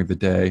work during the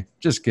day.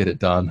 Just get it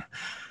done.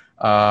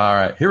 All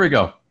right, here we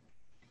go.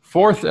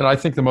 Fourth, and I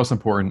think the most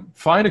important,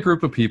 find a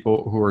group of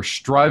people who are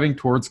striving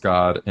towards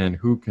God and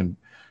who can,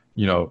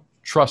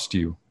 trust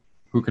you,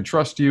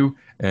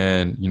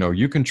 and,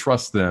 you can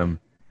trust them,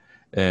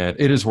 and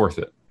it is worth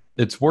it.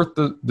 It's worth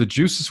the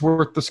juice is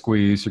worth the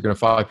squeeze. You're going to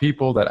find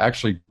people that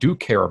actually do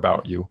care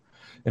about you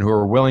and who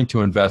are willing to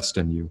invest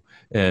in you.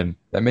 And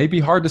that may be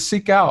hard to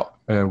seek out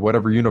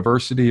whatever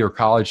university or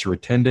college you're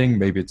attending.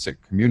 Maybe it's a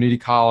community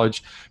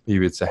college,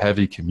 maybe it's a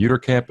heavy commuter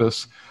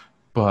campus,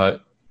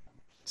 but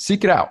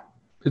seek it out.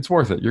 It's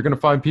worth it. You're going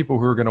to find people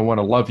who are going to want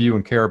to love you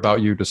and care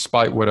about you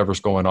despite whatever's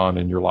going on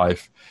in your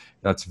life.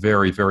 That's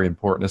very, very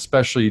important,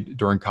 especially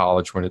during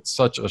college when it's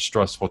such a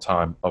stressful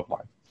time of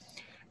life.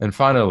 And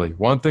finally,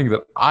 one thing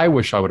that I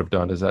wish I would have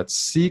done is that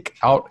seek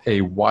out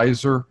a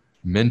wiser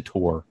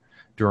mentor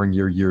during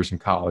your years in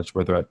college,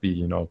 whether that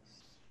be,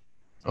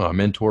 a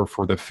mentor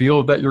for the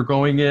field that you're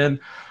going in,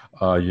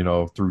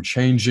 through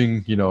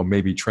changing,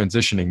 maybe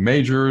transitioning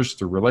majors,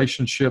 through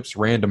relationships,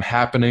 random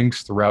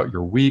happenings throughout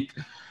your week.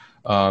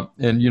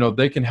 And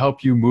they can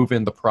help you move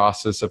in the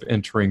process of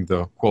entering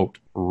the, quote,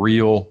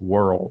 real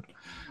world.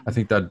 I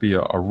think that'd be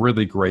a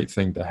really great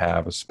thing to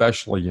have,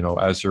 especially,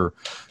 as you're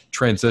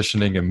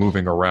transitioning and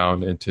moving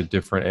around into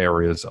different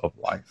areas of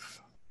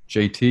life.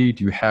 JT,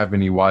 do you have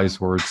any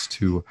wise words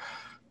to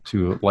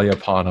lay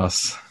upon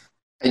us?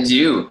 I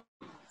do.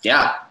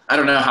 Yeah. I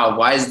don't know how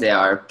wise they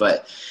are,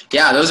 but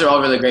yeah, those are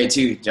all really great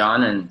too,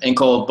 John and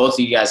Cole. Both of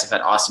you guys have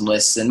had awesome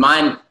lists, and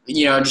mine,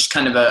 just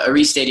kind of a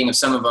restating of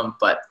some of them,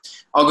 but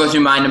I'll go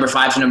through mine, number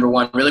 5 to number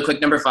 1. Really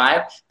quick, number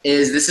 5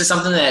 is, this is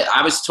something that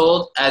I was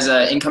told as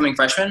an incoming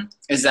freshman,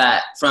 is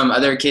that from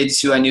other kids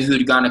who I knew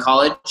who'd gone to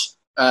college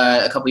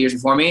a couple years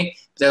before me.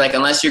 They're like,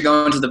 unless you're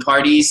going to the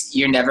parties,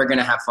 you're never going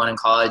to have fun in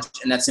college.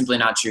 And that's simply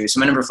not true. So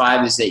my number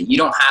 5 is that you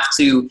don't have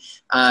to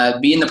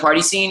be in the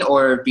party scene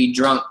or be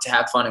drunk to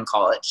have fun in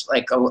college.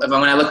 Like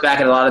when I look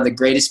back at a lot of the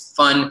greatest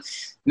fun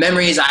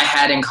memories I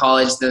had in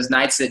college, those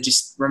nights that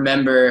just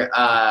remember,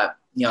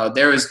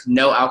 there was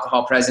no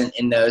alcohol present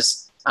in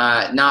those.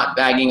 Not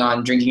bagging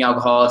on drinking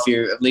alcohol if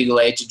you're of legal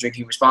age and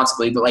drinking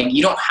responsibly, but like,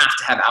 you don't have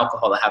to have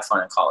alcohol to have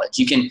fun in college.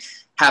 You can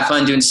have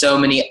fun doing so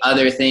many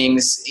other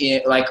things.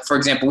 Like, for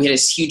example, we had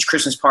this huge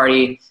Christmas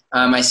party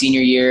my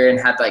senior year and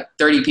had like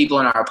 30 people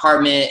in our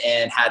apartment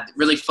and had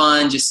really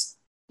fun, just,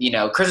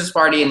 Christmas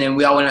party. And then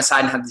we all went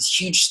outside and had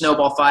this huge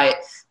snowball fight.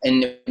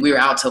 And we were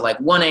out till like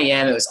 1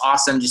 a.m. It was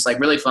awesome, just like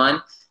really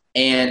fun.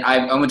 And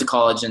I went to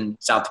college in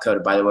South Dakota,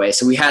 by the way.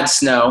 So we had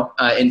snow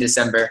in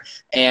December,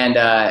 and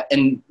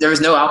there was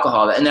no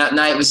alcohol. And that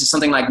night was just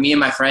something like me and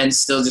my friends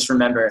still just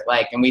remember,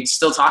 and we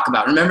still talk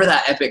about. Remember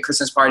that epic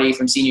Christmas party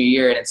from senior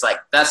year? And it's like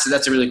that's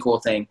a really cool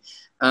thing.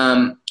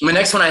 My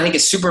next one I think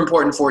is super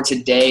important for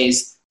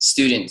today's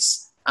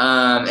students,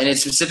 and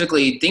it's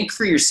specifically think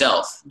for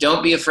yourself.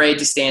 Don't be afraid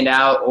to stand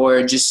out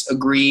or just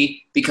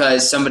agree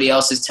because somebody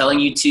else is telling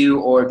you to,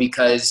 or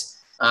because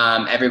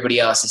everybody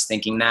else is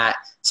thinking that.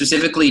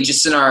 Specifically,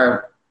 just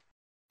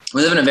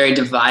we live in a very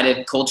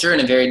divided culture and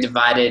a very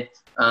divided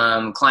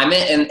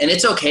climate, and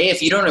it's okay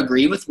if you don't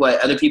agree with what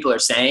other people are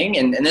saying,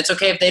 and it's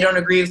okay if they don't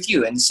agree with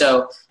you. And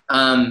so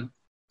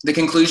the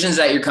conclusions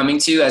that you're coming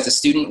to as a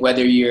student,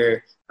 whether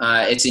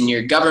it's in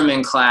your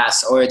government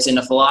class or it's in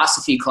a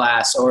philosophy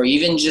class or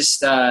even just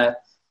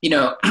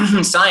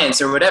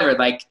science or whatever,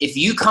 like if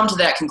you come to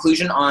that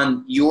conclusion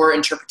on your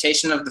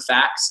interpretation of the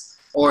facts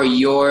or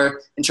your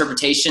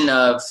interpretation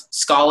of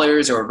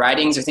scholars or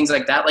writings or things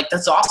like that, like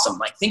that's awesome.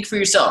 Like think for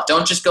yourself.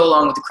 Don't just go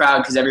along with the crowd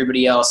because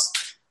everybody else,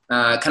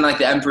 kind of like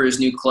the emperor's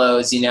new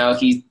clothes, he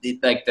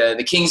like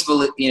the king's,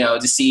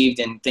 deceived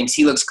and thinks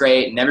he looks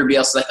great, and everybody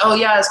else is like, oh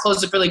yeah, his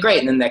clothes look really great.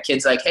 And then that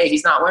kid's like, hey,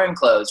 he's not wearing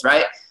clothes,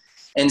 right?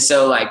 And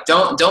so like,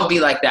 don't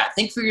be like that.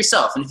 Think for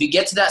yourself. And if you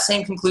get to that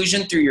same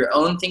conclusion through your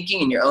own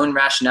thinking and your own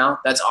rationale,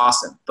 that's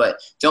awesome. But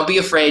don't be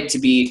afraid to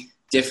be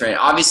different.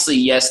 Obviously,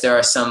 yes, there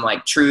are some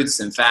like truths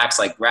and facts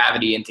like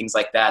gravity and things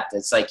like that.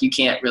 That's like, you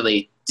can't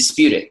really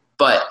dispute it,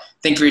 but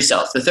think for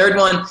yourself. The third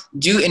one,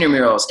 do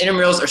intramurals.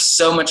 Intramurals are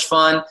so much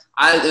fun.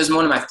 It was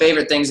one of my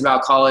favorite things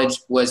about college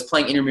was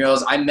playing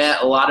intramurals. I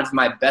met a lot of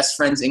my best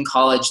friends in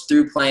college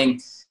through playing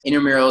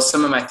intramurals.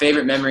 Some of my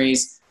favorite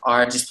memories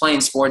are just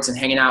playing sports and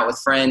hanging out with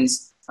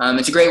friends.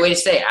 It's a great way to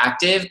stay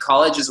active.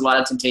 College is a lot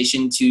of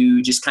temptation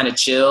to just kind of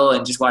chill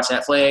and just watch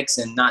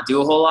Netflix and not do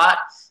a whole lot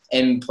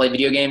and play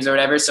video games or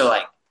whatever. So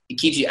like it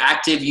keeps you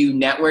active, you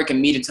network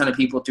and meet a ton of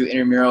people through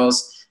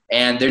intramurals,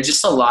 and they're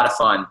just a lot of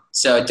fun.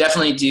 So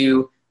definitely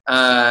do,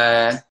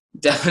 I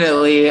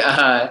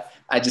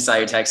just saw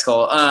your text,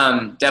 Cole.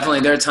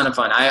 Definitely, they're a ton of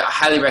fun. I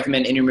highly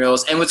recommend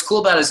intramurals. And what's cool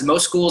about it is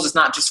most schools, it's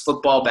not just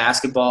football,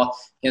 basketball.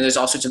 There's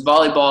all sorts of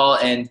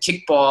volleyball and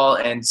kickball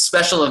and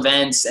special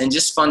events and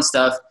just fun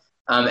stuff.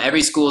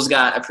 Every school's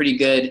got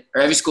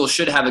every school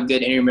should have a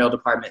good intramural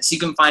department. So you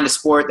can find a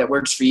sport that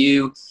works for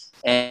you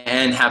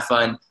and have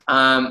fun.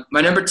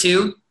 My number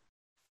 2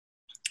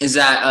 is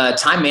that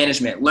time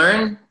management.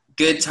 Learn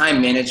good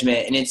time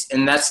management,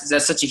 and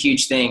that's such a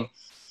huge thing.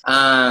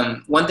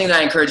 One thing that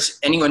I encourage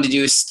anyone to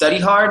do is study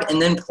hard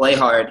and then play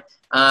hard.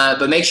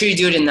 But make sure you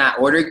do it in that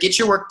order. Get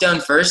your work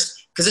done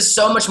first, because it's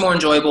so much more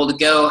enjoyable to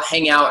go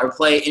hang out or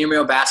play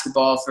intramural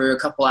basketball for a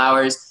couple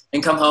hours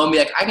and come home and be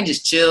like, I can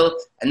just chill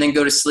and then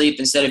go to sleep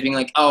instead of being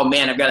like, oh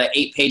man, I've got an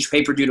 8-page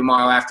paper due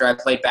tomorrow after I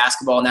played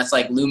basketball, and that's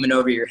like looming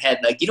over your head.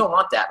 Like, you don't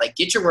want that. Like,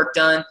 get your work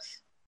done,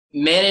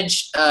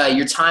 manage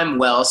your time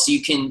well so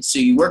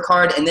you work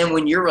hard, and then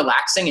when you're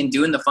relaxing and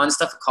doing the fun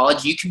stuff at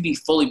college, you can be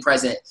fully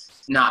present,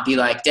 not be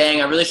like, dang,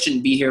 I really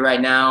shouldn't be here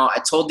right now. I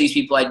told these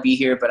people I'd be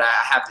here, but I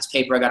have this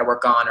paper I got to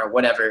work on or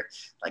whatever.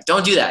 Like,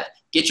 don't do that.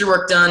 Get your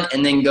work done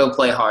and then go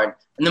play hard.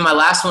 And then my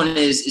last one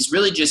is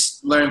really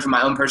just learning from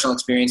my own personal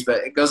experience,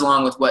 but it goes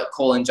along with what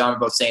Cole and John are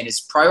both saying, is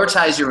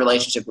prioritize your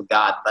relationship with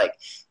God. Like,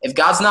 if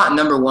God's not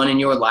number one in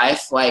your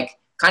life, like,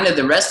 kind of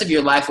the rest of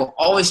your life will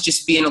always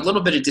just be in a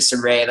little bit of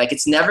disarray. Like,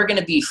 it's never going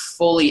to be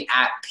fully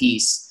at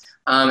peace.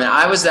 And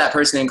I was that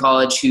person in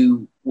college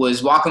who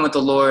was walking with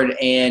the Lord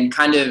and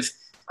kind of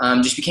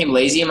just became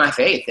lazy in my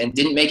faith and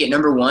didn't make it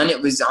number one.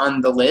 It was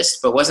on the list,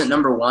 but wasn't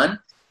number one.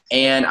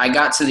 And I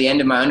got to the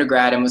end of my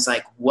undergrad and was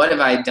like, what have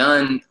I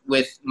done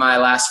with my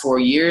last 4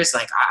 years?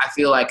 Like, I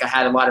feel like I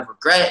had a lot of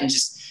regret and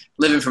just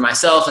living for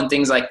myself and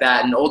things like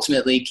that. And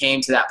ultimately came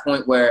to that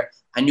point where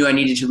I knew I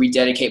needed to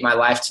rededicate my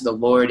life to the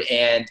Lord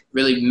and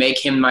really make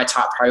him my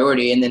top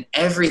priority. And then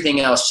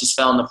everything else just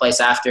fell into place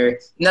after.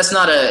 And that's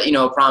not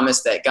a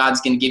promise that God's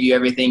going to give you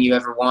everything you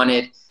ever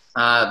wanted.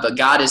 But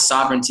God is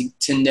sovereign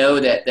to know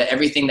that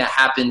everything that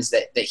happens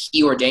that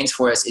he ordains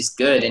for us is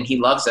good, and he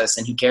loves us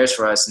and he cares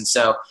for us. And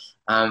so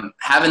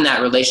having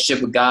that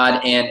relationship with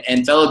God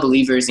and fellow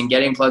believers and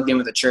getting plugged in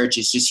with the church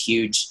is just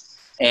huge.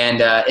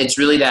 And it's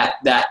really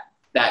that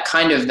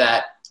kind of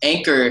that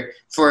anchor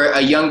for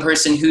a young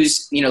person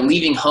who's,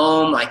 leaving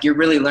home. Like, you're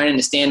really learning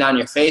to stand on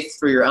your faith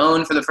for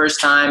the first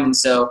time. And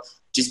so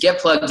just get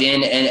plugged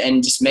in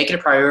and just make it a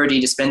priority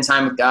to spend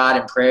time with God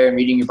and prayer and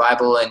reading your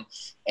Bible.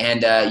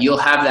 And you'll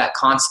have that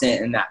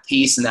constant and that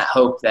peace and that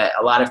hope that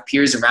a lot of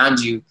peers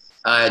around you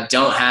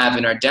don't have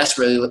and are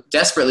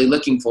desperately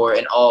looking for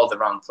in all the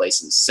wrong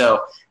places.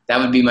 So that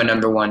would be my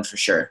number one for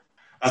sure.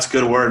 That's a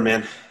good word,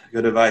 man.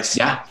 Good advice.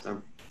 Yeah.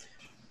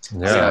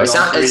 Yeah. It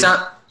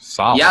sound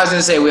solid. Yeah, I was going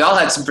to say, we all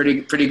had some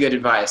pretty good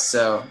advice.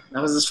 So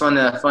that was just fun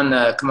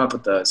to come up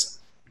with those.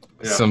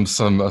 Yeah. Some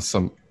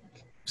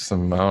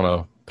I don't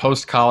know,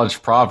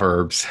 post-college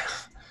proverbs.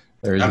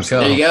 There you go.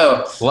 There you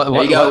go.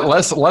 There you go.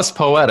 Less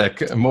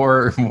poetic,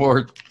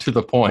 more to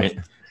the point.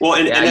 Well,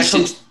 and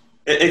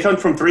it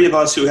comes from three of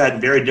us who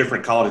had very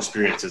different college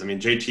experiences. I mean,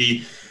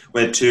 JT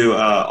went to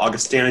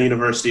Augustana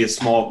University, it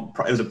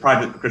was a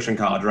private Christian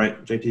college,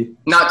 right, JT?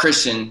 Not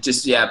Christian,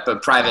 just,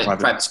 but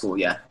private school,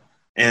 yeah.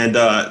 And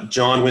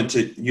John went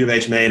to U of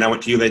H Maine. I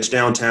went to U of H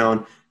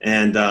downtown,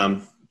 and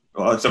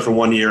except for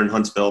 1 year in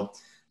Huntsville.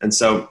 And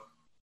so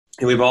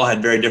we've all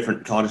had very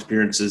different college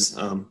experiences.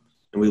 And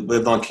we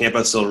lived on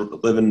campus, so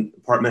live in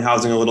apartment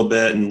housing a little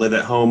bit and live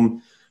at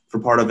home for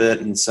part of it.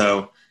 And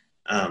so,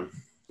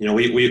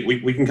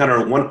 we can kind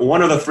of,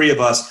 one of the three of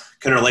us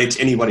can relate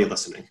to anybody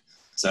listening.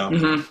 So,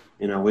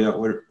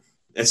 we're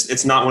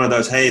it's not one of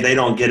those, hey, they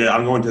don't get it,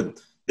 I'm going to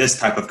this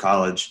type of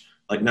college.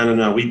 Like,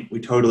 no, we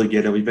totally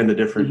get it. We've been to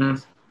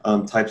different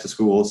types of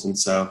schools. And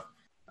so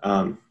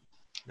I've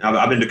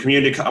been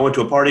to I went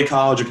to a party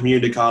college, a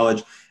community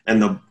college,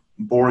 and the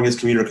boringest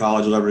community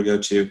college I'll ever go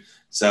to.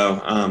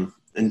 So,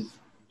 and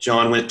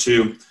John went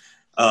to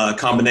a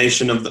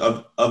combination of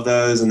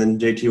those, and then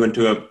JT went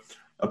to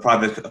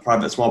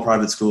a small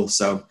private school.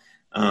 So,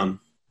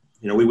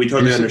 we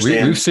totally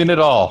understand. We've seen it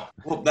all.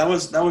 Well, that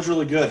was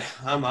really good.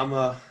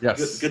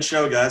 Yes. Good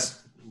show, guys.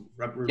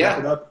 Wrap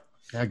it up.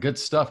 Yeah, good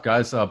stuff,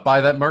 guys.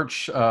 Buy that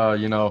merch.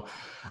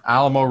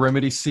 Alamo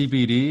Remedy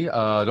CBD.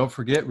 Don't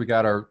forget, we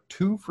got our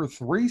 2 for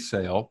 $3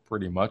 sale,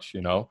 pretty much,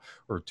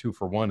 or 2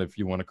 for $1 if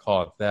you want to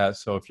call it that.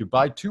 So if you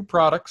buy 2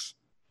 products,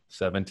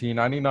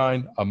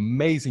 $17.99,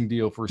 amazing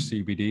deal for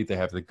CBD. They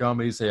have the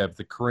gummies, they have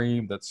the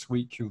cream, that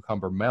sweet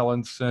cucumber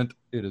melon scent.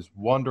 It is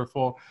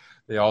wonderful.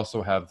 They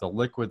also have the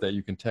liquid that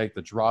you can take,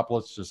 the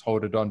droplets, just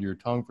hold it under your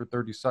tongue for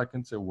 30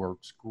 seconds. It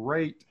works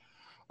great.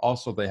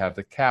 Also, they have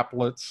the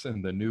caplets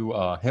and the new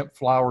hemp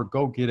flower.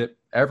 Go get it.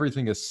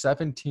 Everything is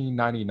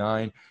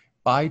 $17.99.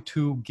 Buy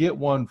 2, get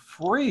 1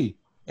 free.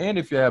 And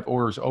if you have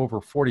orders over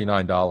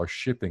 $49,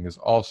 shipping is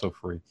also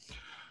free.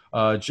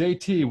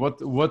 JT,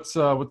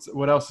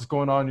 what else is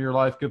going on in your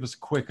life? Give us a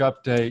quick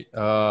update.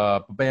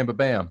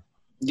 Bam.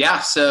 Yeah,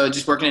 so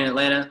just working in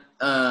Atlanta.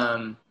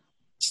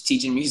 Just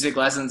teaching music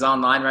lessons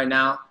online right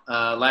now.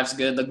 Life's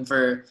good. Looking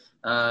for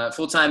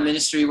full-time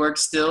ministry work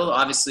still.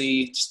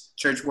 Obviously, just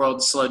church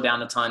world slowed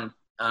down a ton,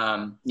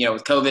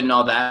 with COVID and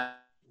all that.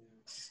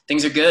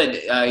 Things are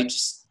good.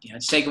 Just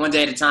take it one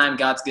day at a time.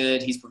 God's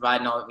good. He's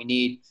providing all that we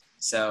need.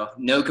 So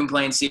no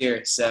complaints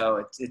here.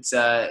 So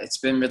it's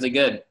been really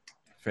good.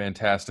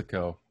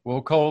 Fantastico.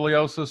 Well,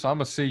 Coliosis, I'm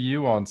going to see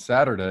you on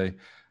Saturday.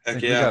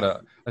 Heck yeah.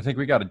 I think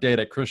we got a date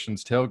at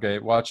Christian's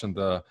Tailgate watching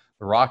the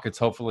Rockets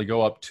hopefully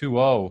go up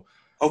 2-0.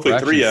 Hopefully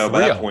 3-0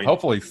 by that point.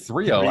 Hopefully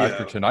 3-0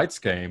 after tonight's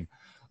game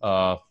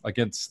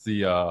against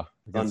the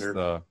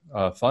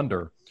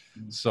Thunder.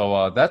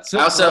 So that's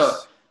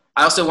it.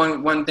 I also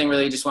one thing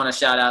really just want to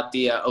shout out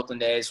the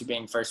Oakland A's for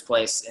being first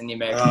place in the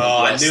American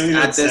League West. I knew you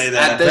would say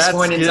that. At this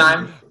point in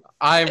time.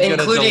 I'm going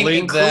to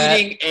delete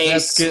that.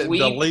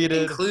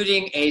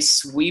 Including a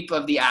sweep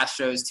of the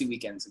Astros 2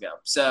 weekends ago.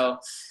 So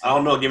I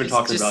don't know what you're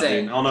talking about,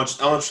 dude. I don't know what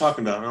you're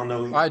talking about. I don't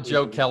know. All right,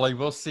 Joe Kelly.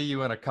 We'll see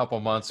you in a couple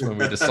months when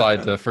we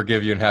decide to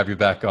forgive you and have you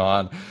back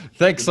on.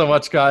 Thanks so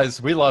much,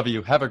 guys. We love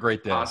you. Have a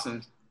great day.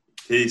 Awesome.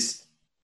 Peace.